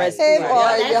then arrest him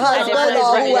or your husband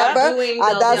or whoever,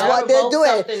 and that's what they're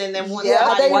doing. And then you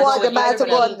want the man to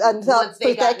go and help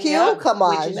protect you? Come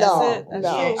on,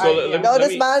 no.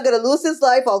 This man gonna lose his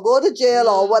life or go to jail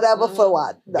or whatever for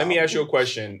what? Let me ask you a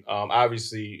question.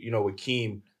 Obviously, with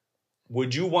Keem,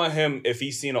 would you want him, if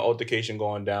he's seen an altercation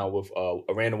going down with a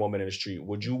random woman in the street,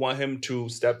 would you want him to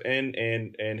step in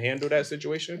and handle that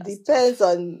situation? Depends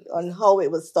on how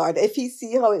it was started. If he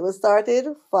see how it was started,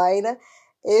 fine.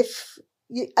 If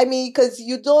because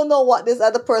you don't know what this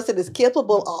other person is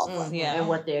capable of. And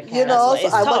what they're carrying. You know,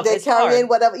 and what they're carrying,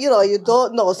 whatever, you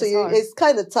don't know. So it's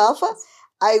kind of tough.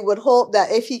 I would hope that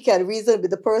if he can reason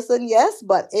with the person, yes,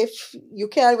 but if you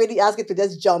can't really ask him to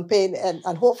just jump in and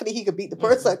hopefully he could beat the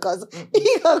person because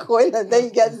he can go in and then he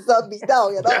gets himself beat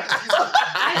down, you know.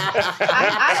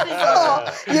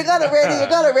 So you gotta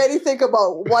really think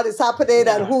about what is happening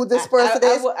and who this person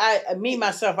is. Me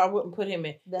myself, I wouldn't put him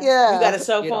in. Yeah. You got a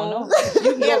cell phone?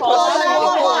 You can call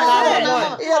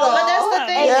 911. But that's the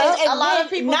thing. A lot of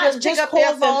people just pick up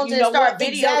their phones and start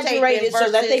videotaping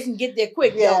so that they can get there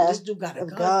quick. Yo, this dude got a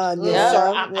gun. So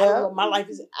I don't know. My life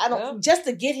is. I don't just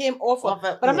to get him off of.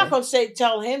 But I'm not gonna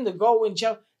tell him to go and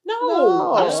jump.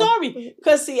 No, I'm sorry.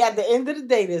 Because see, at the end of the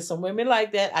day, there's some women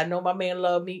like that. I know my man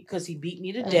loved me because he beat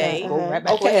me today. Go right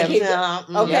back with him.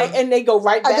 And they go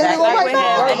right back.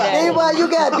 Meanwhile, you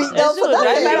got beat down for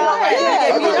that.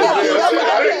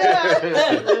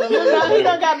 He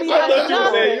done got beat down.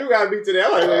 You got beat today.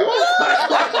 I'm like,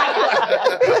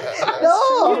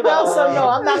 No,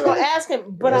 I'm not gonna ask him,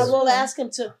 but I will ask him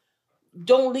to.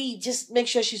 Don't leave. Just make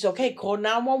sure she's okay. Call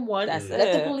 911.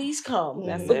 Let the police come.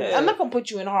 I'm not gonna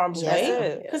put you in harm's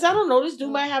way because I don't know. This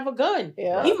dude might have a gun.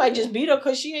 Yeah. He might just beat her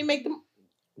because she ain't make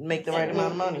the right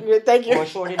amount of money. Thank you. Or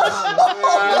shortage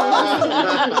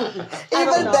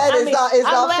Even that is not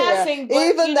fair.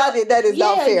 Even that is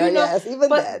not fair. Yes, even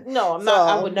that. No, I'm not.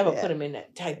 I would never put him in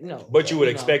that type. No. But you would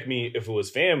expect me if it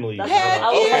was family.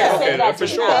 Okay, for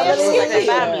sure.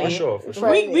 For sure.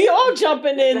 We all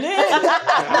jumping in there.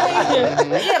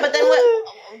 Yeah, but then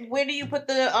where do you put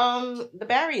the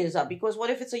barriers up? Because what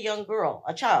if it's a young girl,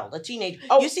 a child, a teenager?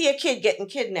 You see a kid getting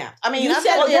kidnapped. I mean, you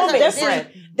said a woman.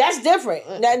 That's different.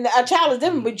 A child is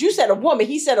different, but you said a woman.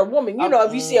 He said a woman. You know,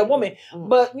 if you see a woman,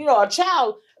 but a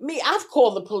child. I've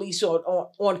called the police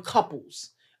on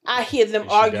couples. I hear them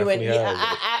arguing.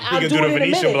 I'll do it in a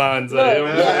minute. Blinds.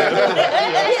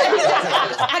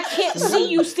 I can't see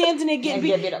you standing there getting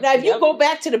beat. Now, if you go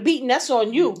back to the beating, that's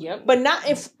on you. But not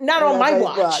on my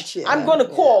watch. I'm going to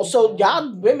call. So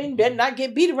y'all women better not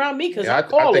get beat around me because I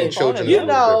call it.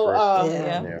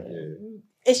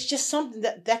 It's just something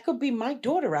that could be my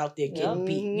daughter out there getting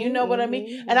beaten. You know what I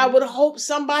mean? And I would hope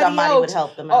somebody else would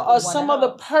help them out. or some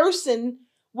other person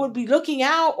would be looking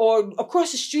out or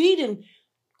across the street and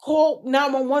call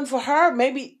 911 for her.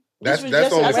 Maybe that's the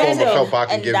only form of help I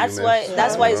can give you. That's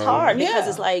why it's hard because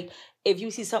it's like if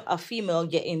you see a female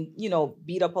getting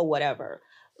beat up or whatever,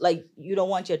 like you don't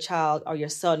want your child or your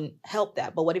son help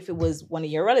that. But what if it was one of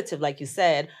your relatives, like you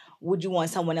said? Would you want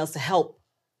someone else to help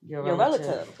your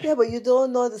relative? Yeah, but you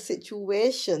don't know the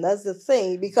situation. That's the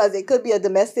thing, because it could be a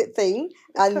domestic thing,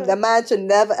 and the man should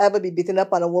never ever be beaten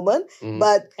up on a woman.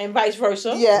 But and vice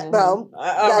versa. Yeah, well,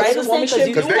 that's the woman should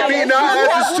because they beating our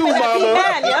asses too, mama.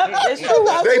 It's true.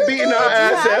 They beating our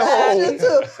ass at home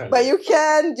too. But you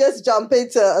can't just jump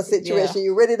into a situation.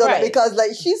 You really don't know, because,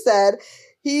 like she said,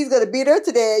 he's gonna beat her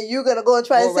today. You're gonna go and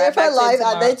try and save her life,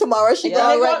 and then tomorrow she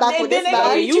going right back with this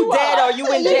man. You dead or you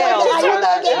in jail?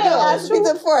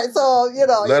 So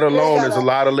Let alone, there's a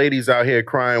lot of ladies out here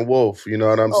crying wolf. You know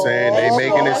what I'm saying? They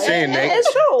making it sin.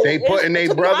 They putting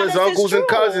their brothers, uncles, and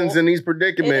cousins in these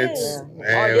predicaments. Or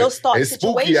they'll start it's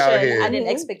spooky out here. I didn't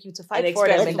expect you to fight for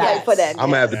them.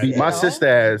 I'm gonna have to beat my sister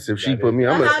ass if she put me.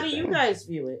 How do you guys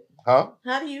view it? Huh?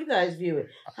 How do you guys view it?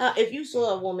 If you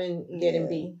saw a woman getting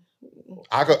beat.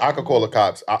 I could call the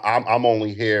cops. I'm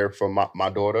only here for my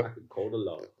daughter. I could call the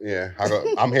law. Yeah,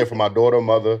 I'm here for my daughter,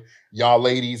 mother. Y'all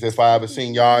ladies, if I ever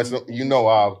seen y'all,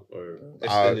 I'll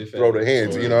throw the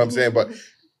hands. You know what I'm saying? But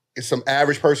it's some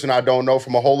average person I don't know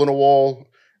from a hole in the wall.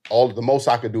 The most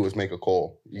I could do is make a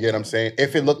call. You get what I'm saying?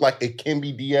 If it looked like it can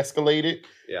be de-escalated,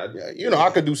 I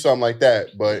could do something like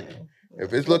that. But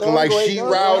if it's looking like she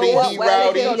rowdy, he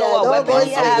rowdy, you don't know what weapon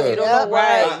he have. You don't know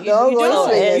right. You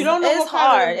don't know. It's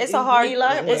hard. It's a hard.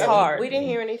 It's hard. We didn't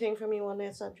hear anything from you on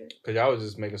that subject. Because y'all was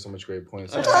just making so much great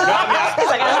points. I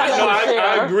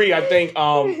agree. I think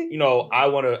I'm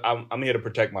here to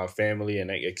protect my family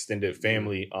and extended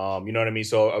family. You know what I mean?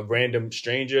 So a random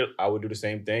stranger, I would do the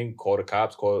same thing. Call the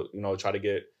cops. Try to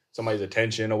get somebody's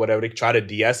attention or whatever. They try to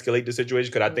de-escalate the situation,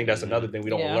 because I think that's another thing we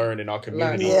don't learn in our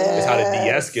community is how to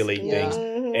de-escalate things.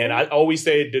 And I always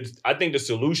say that I think the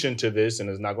solution to this, and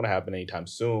it's not going to happen anytime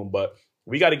soon, but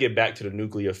we got to get back to the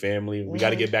nuclear family. We got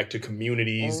to get back to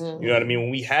communities. You know what I mean? When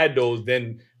we had those,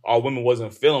 then our women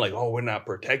wasn't feeling like, oh, we're not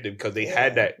protected, because they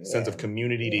had that sense of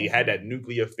community. They had that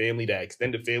nuclear family, that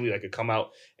extended family that could come out,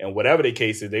 and whatever the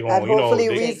case is, they're going to, hopefully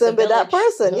reason with that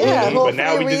person. Yeah. But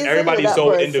now everybody's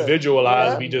so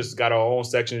individualized. We just got our own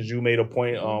sections. You made a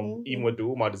point, even with the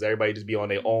Umar, does everybody just be on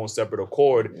their own separate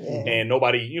accord, and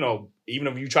nobody, even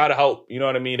if you try to help, you know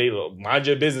what I mean? They mind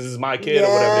your business, is my kid, or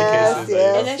whatever the case is.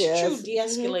 And that's true,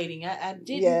 de-escalating. I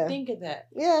didn't think of that.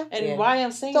 Yeah. And why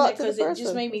I'm saying that, because it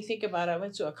just made me think about, I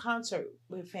went to a concert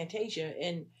with Fantasia,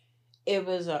 and it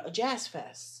was a jazz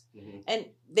fest. And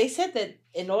they said that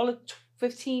in all the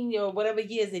 15 or whatever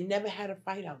years, they never had a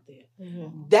fight out there.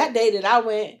 That day that I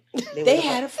went, they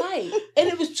had a fight. And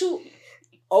it was two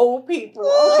old people,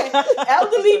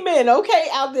 elderly men,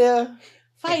 out there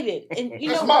fighting. And you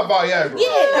That's know, my Viagra.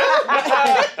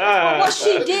 Yeah. What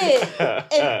she did,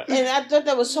 and I thought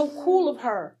that was so cool of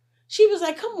her. She was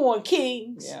like, "Come on,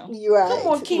 Kings. Right, come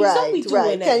on, Kings. Don't be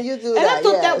doing that. Can you do and that? I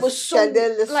thought that was so Can they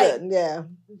listen? like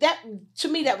that to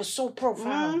me. That was so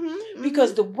profound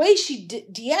because the way she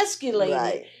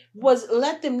de-escalated was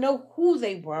let them know who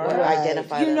they were,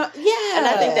 identify them. know, And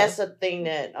I think that's a thing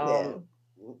that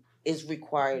is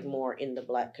required more in the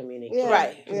Black community.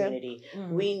 Community.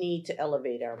 We need to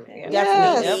elevate our men.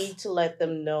 Yes. We need to let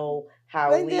them know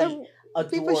how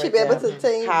people should be able to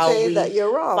say that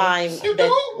you're wrong. Find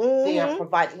that they are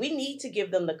providing. We need to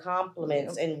give them the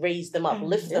compliments and raise them up,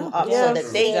 lift them up, so that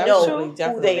they know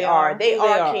who they are. They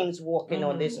are kings walking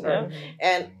on this earth.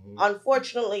 And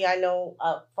unfortunately, I know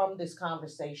from this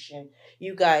conversation,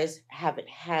 you guys haven't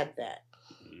had that.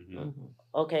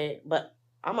 Okay, but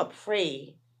I'm a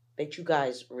pray that you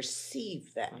guys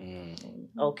receive that.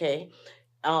 Okay,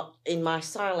 in my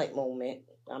silent moment.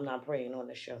 I'm not praying on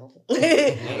the show. But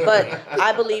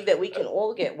I believe that we can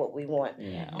all get what we want.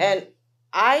 And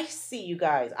I see you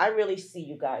guys. I really see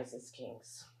you guys as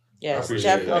kings. Yes,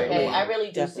 definitely. Okay, I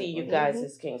really do see you guys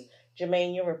as kings.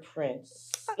 Jermaine, you're a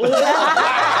prince. Jermaine's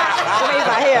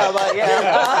not here, but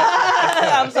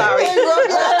I'm sorry.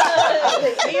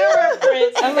 You're a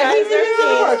prince.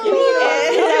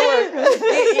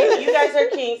 You guys are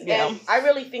kings. And I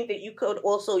really think that you could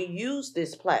also use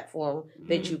this platform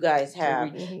that you guys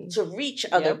have to reach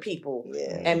other people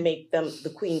and make them the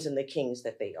queens and the kings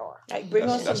that they are. Like bring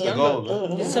on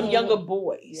some younger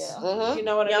boys. You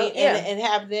know what I mean? And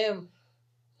have them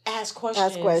ask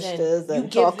questions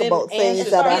and talk about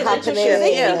things that are happening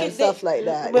and stuff like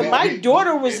that. When my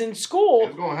daughter was in school,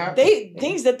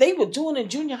 things that they were doing in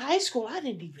junior high school, I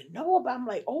didn't even know about. I'm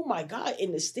like, oh my God,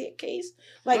 in the staircase.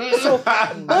 Like so,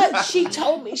 but she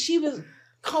told me she was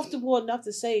comfortable enough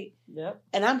to say,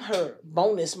 and I'm her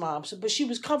bonus mom, but she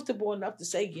was comfortable enough to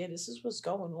say, yeah, this is what's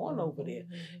going on over there.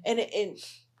 And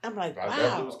I'm like,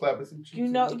 wow, you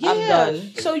know,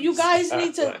 so you guys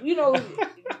need to, you know,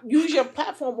 use your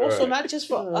platform also, not just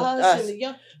for us and the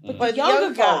young, but the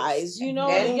younger guys, you know,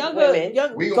 and the younger women.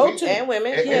 And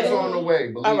women. It's on the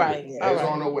way. All right. It's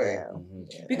on the way.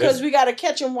 Because we got to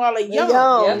catch them while they're young,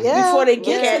 before they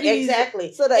get to these.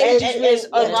 Exactly. So that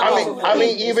I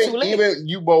mean, even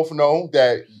you both know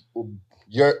that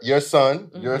your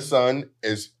son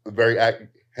is very active.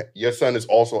 Your son is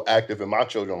also active in my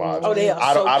children's lives. Oh, they are.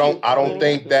 I don't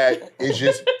think that it's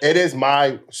just. It is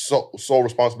my sole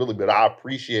responsibility, but I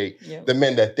appreciate the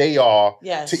men that they are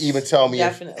to even tell me,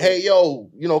 hey, yo,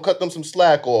 you know, cut them some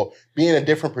slack, or be in a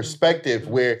different perspective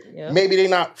where maybe they're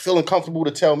not feeling comfortable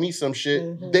to tell me some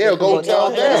shit. They'll go tell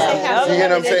them. You know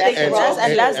what I'm saying?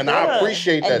 And I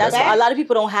appreciate that. And that's a lot of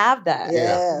people don't have that.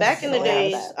 Yeah. Back in the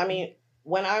days, I mean,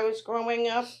 when I was growing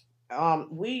up,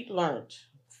 we learned.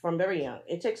 From very young,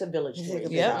 it takes a village to raise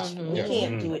a child. You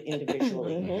can't do it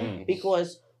individually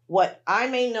because what I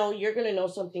may know, you're going to know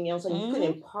something else, and you can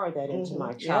impart that into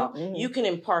my child. You can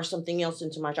impart something else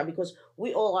into my child because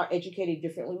we all are educated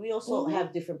differently. We also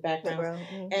have different backgrounds,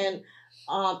 and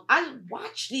I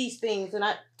watch these things, and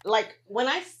I like when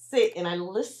I sit and I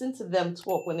listen to them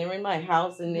talk when they're in my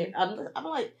house, and I'm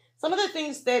like. Some of the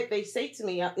things that they say to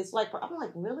me, it's like, I'm like,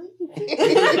 really?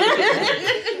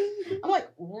 I'm like,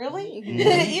 really?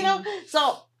 You know?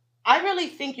 So I really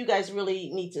think you guys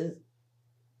really need to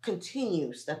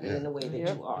continue stepping in the way that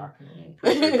you are.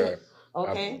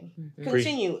 Okay?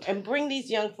 Continue and bring these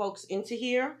young folks into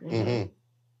here.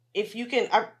 If you can,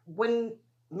 when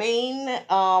Maine,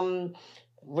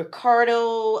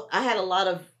 Ricardo, I had a lot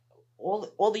of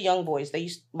all the young boys.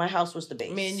 My house was the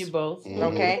base. Me and you both.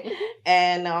 Okay.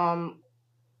 And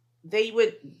they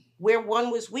would, where one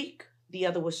was weak, the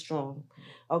other was strong.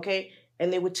 Okay.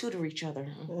 And they would tutor each other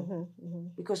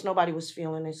because nobody was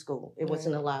feeling in school. It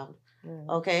wasn't allowed.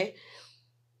 Okay.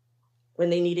 When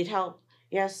they needed help.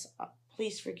 Yes.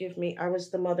 Please forgive me. I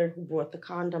was the mother who brought the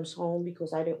condoms home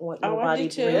because I didn't want nobody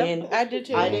bringing. I did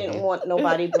too. I didn't want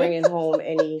nobody bringing home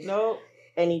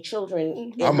any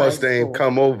children. I must ain't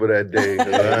come over that day.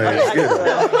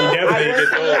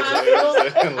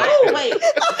 Wait.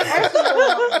 First of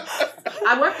all,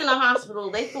 I worked in a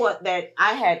hospital. They thought that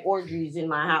I had orgies in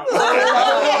my house.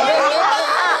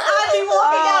 me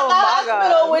walking out the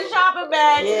hospital with shopping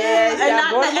bags. Yeah, and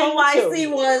not the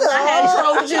NYC ones. I had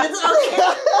Trojans. Okay.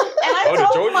 And I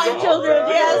told my children,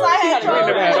 yes, I had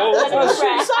Trojans.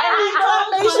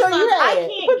 I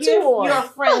can't give your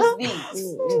friends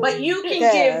these, but you can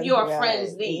give your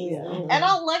friends these. And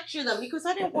I'll lecture them because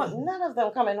I didn't want none of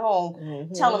them coming home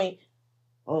telling me,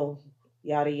 oh,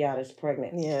 yada yada's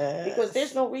pregnant. Yeah. Because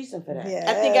there's no reason for that. Yes.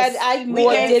 I think I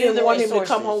more didn't want him to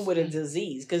come home with a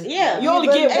disease because you only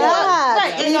get one.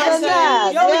 Right. And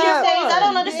that. You only get things. I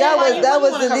don't understand that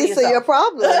was the least of your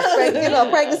problems.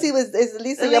 Pregnancy is the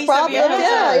least of your problems.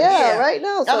 Yeah, right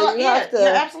now. So you have to. You're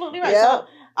absolutely right. So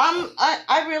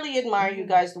I really admire you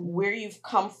guys, where you've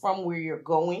come from, where you're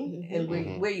going, and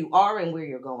where you are and where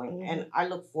you're going. And I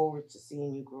look forward to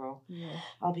seeing you grow.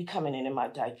 I'll be coming in my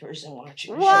diapers and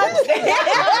watching. What? Listen,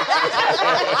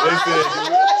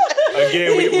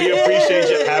 again, we appreciate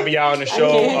you having y'all on the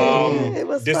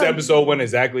show. This fun. Episode went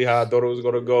exactly how I thought it was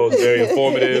going to go. It's very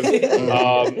informative.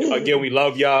 Again, we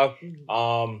love y'all.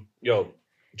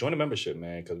 Join the membership,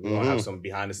 man, because we're going to have some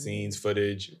behind the scenes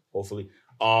footage, hopefully.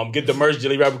 Get the merch,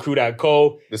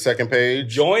 Dailyrapupcrew.co. The second page.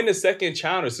 Join the second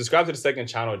channel. Subscribe to the second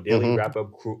channel, Daily Wrap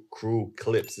Up Crew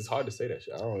Clips. It's hard to say that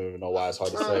shit. I don't even know why it's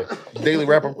hard to say. Daily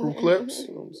Wrap Up Crew Clips?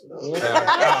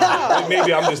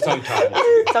 Maybe I'm just tongue-tied.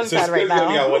 Tongue-tied right now.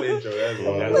 We got one intro.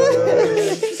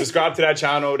 Subscribe to that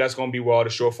channel. That's going to be where all the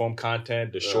short form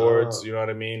content, the shorts, you know what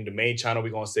I mean? The main channel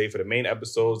we're going to save for the main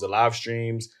episodes, the live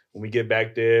streams, when we get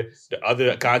back there, the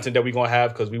other content that we're going to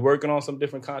have, because we're working on some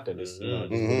different content. Just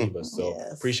believe us. So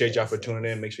appreciate y'all for tuning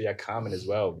in. Make sure y'all comment as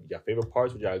well. Your favorite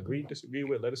parts, which y'all agree, disagree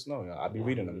with, let us know. I'll be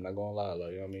reading them. I'm not going to lie.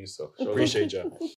 You know what I mean? So appreciate y'all.